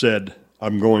said,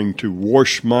 "I'm going to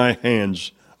wash my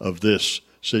hands of this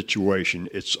situation.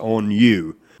 It's on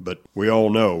you." But we all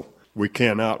know we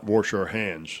cannot wash our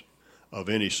hands of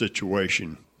any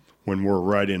situation when we're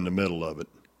right in the middle of it.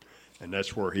 And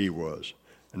that's where he was.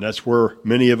 And that's where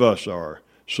many of us are.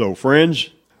 So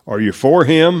friends, are you for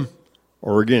him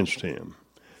or against him?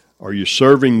 Are you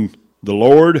serving the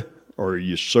Lord or are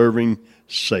you serving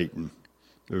Satan?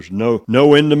 There's no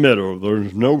in the middle.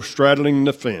 There's no straddling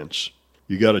the fence.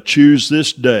 You got to choose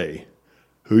this day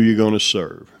who you're going to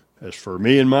serve. As for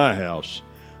me and my house,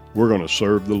 we're going to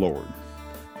serve the Lord.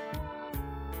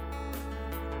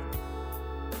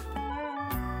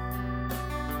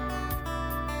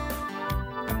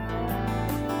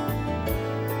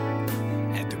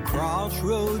 At the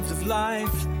crossroads of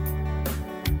life,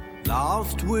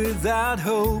 lost without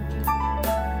hope,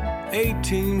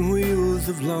 18 wheels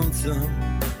of lonesome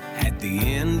at the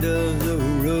end of the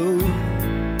road.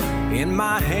 In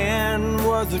my hand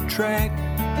was a tract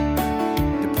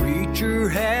the preacher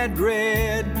had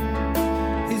read,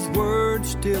 his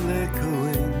words still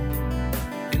echoing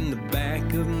in the back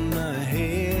of my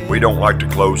head. We don't like to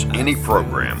close any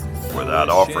program without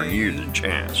offering you the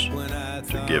chance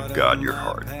to give God your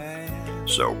heart.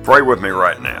 So pray with me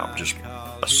right now, just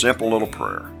a simple little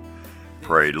prayer.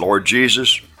 Pray, "Lord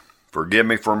Jesus, forgive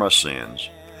me for my sins.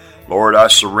 Lord, I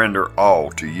surrender all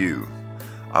to you.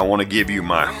 I want to give you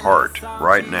my heart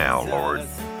right now, Lord.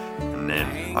 And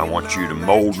then I want you to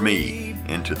mold me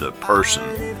into the person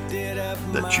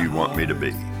that you want me to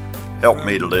be. Help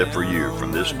me to live for you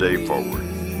from this day forward.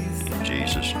 In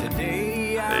Jesus'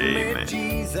 name, amen."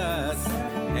 Jesus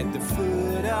at the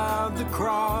foot of the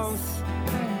cross,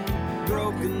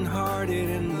 broken hearted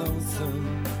and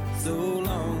lonesome. So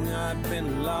long I've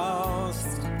been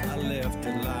lost. I left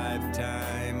a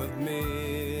lifetime of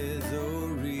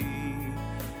misery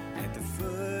at the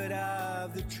foot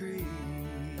of the tree.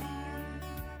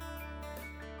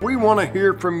 We want to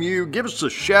hear from you. Give us a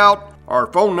shout.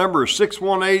 Our phone number is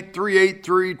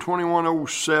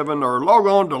 618-383-2107 or log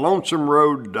on to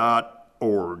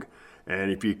lonesomeroad.org.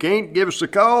 And if you can't give us a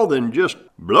call, then just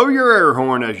blow your air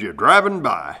horn as you're driving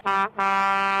by.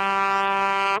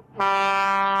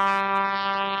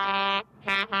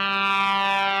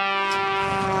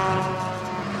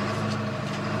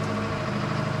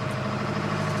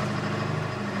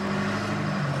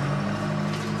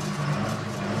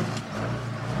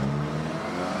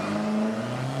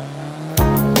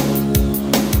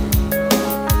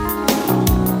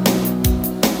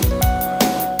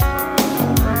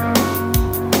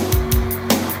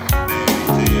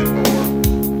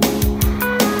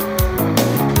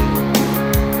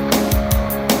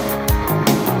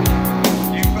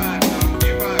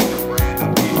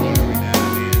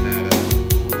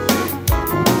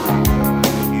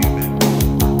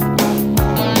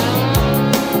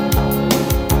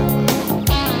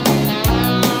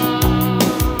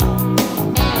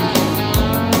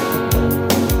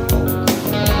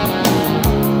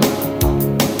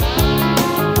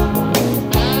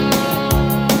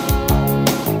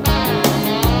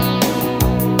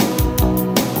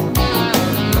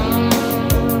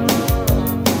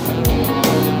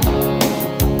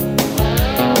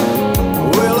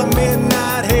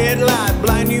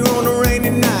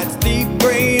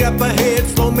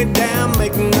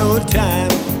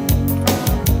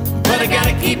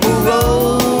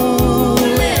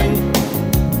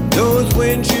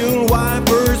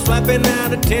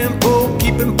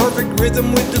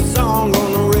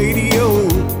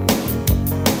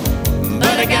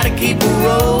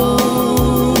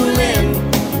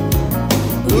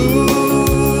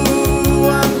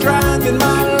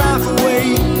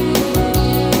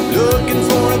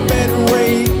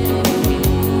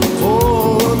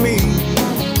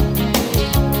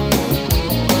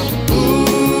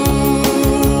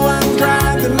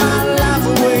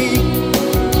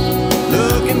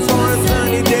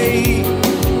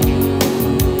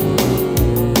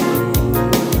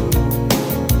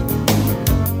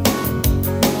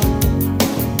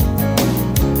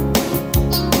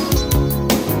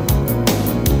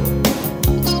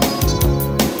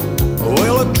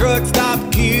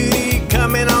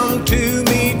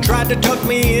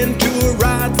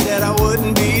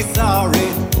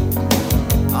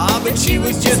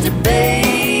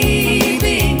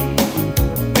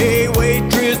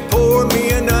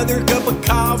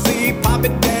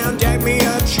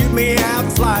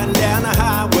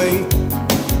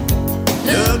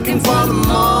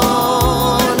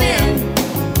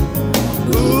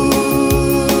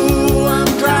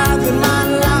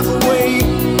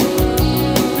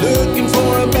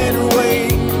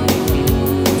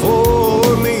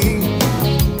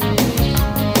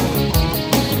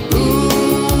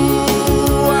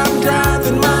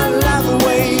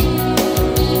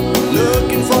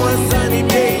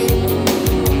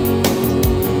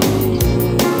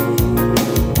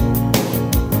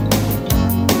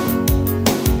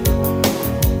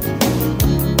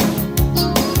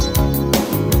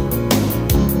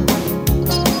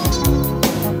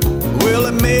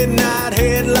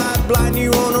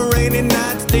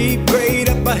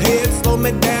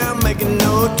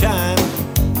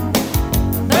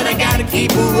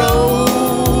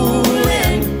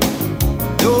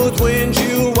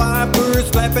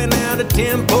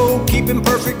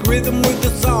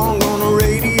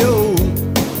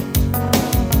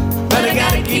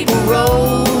 Roll.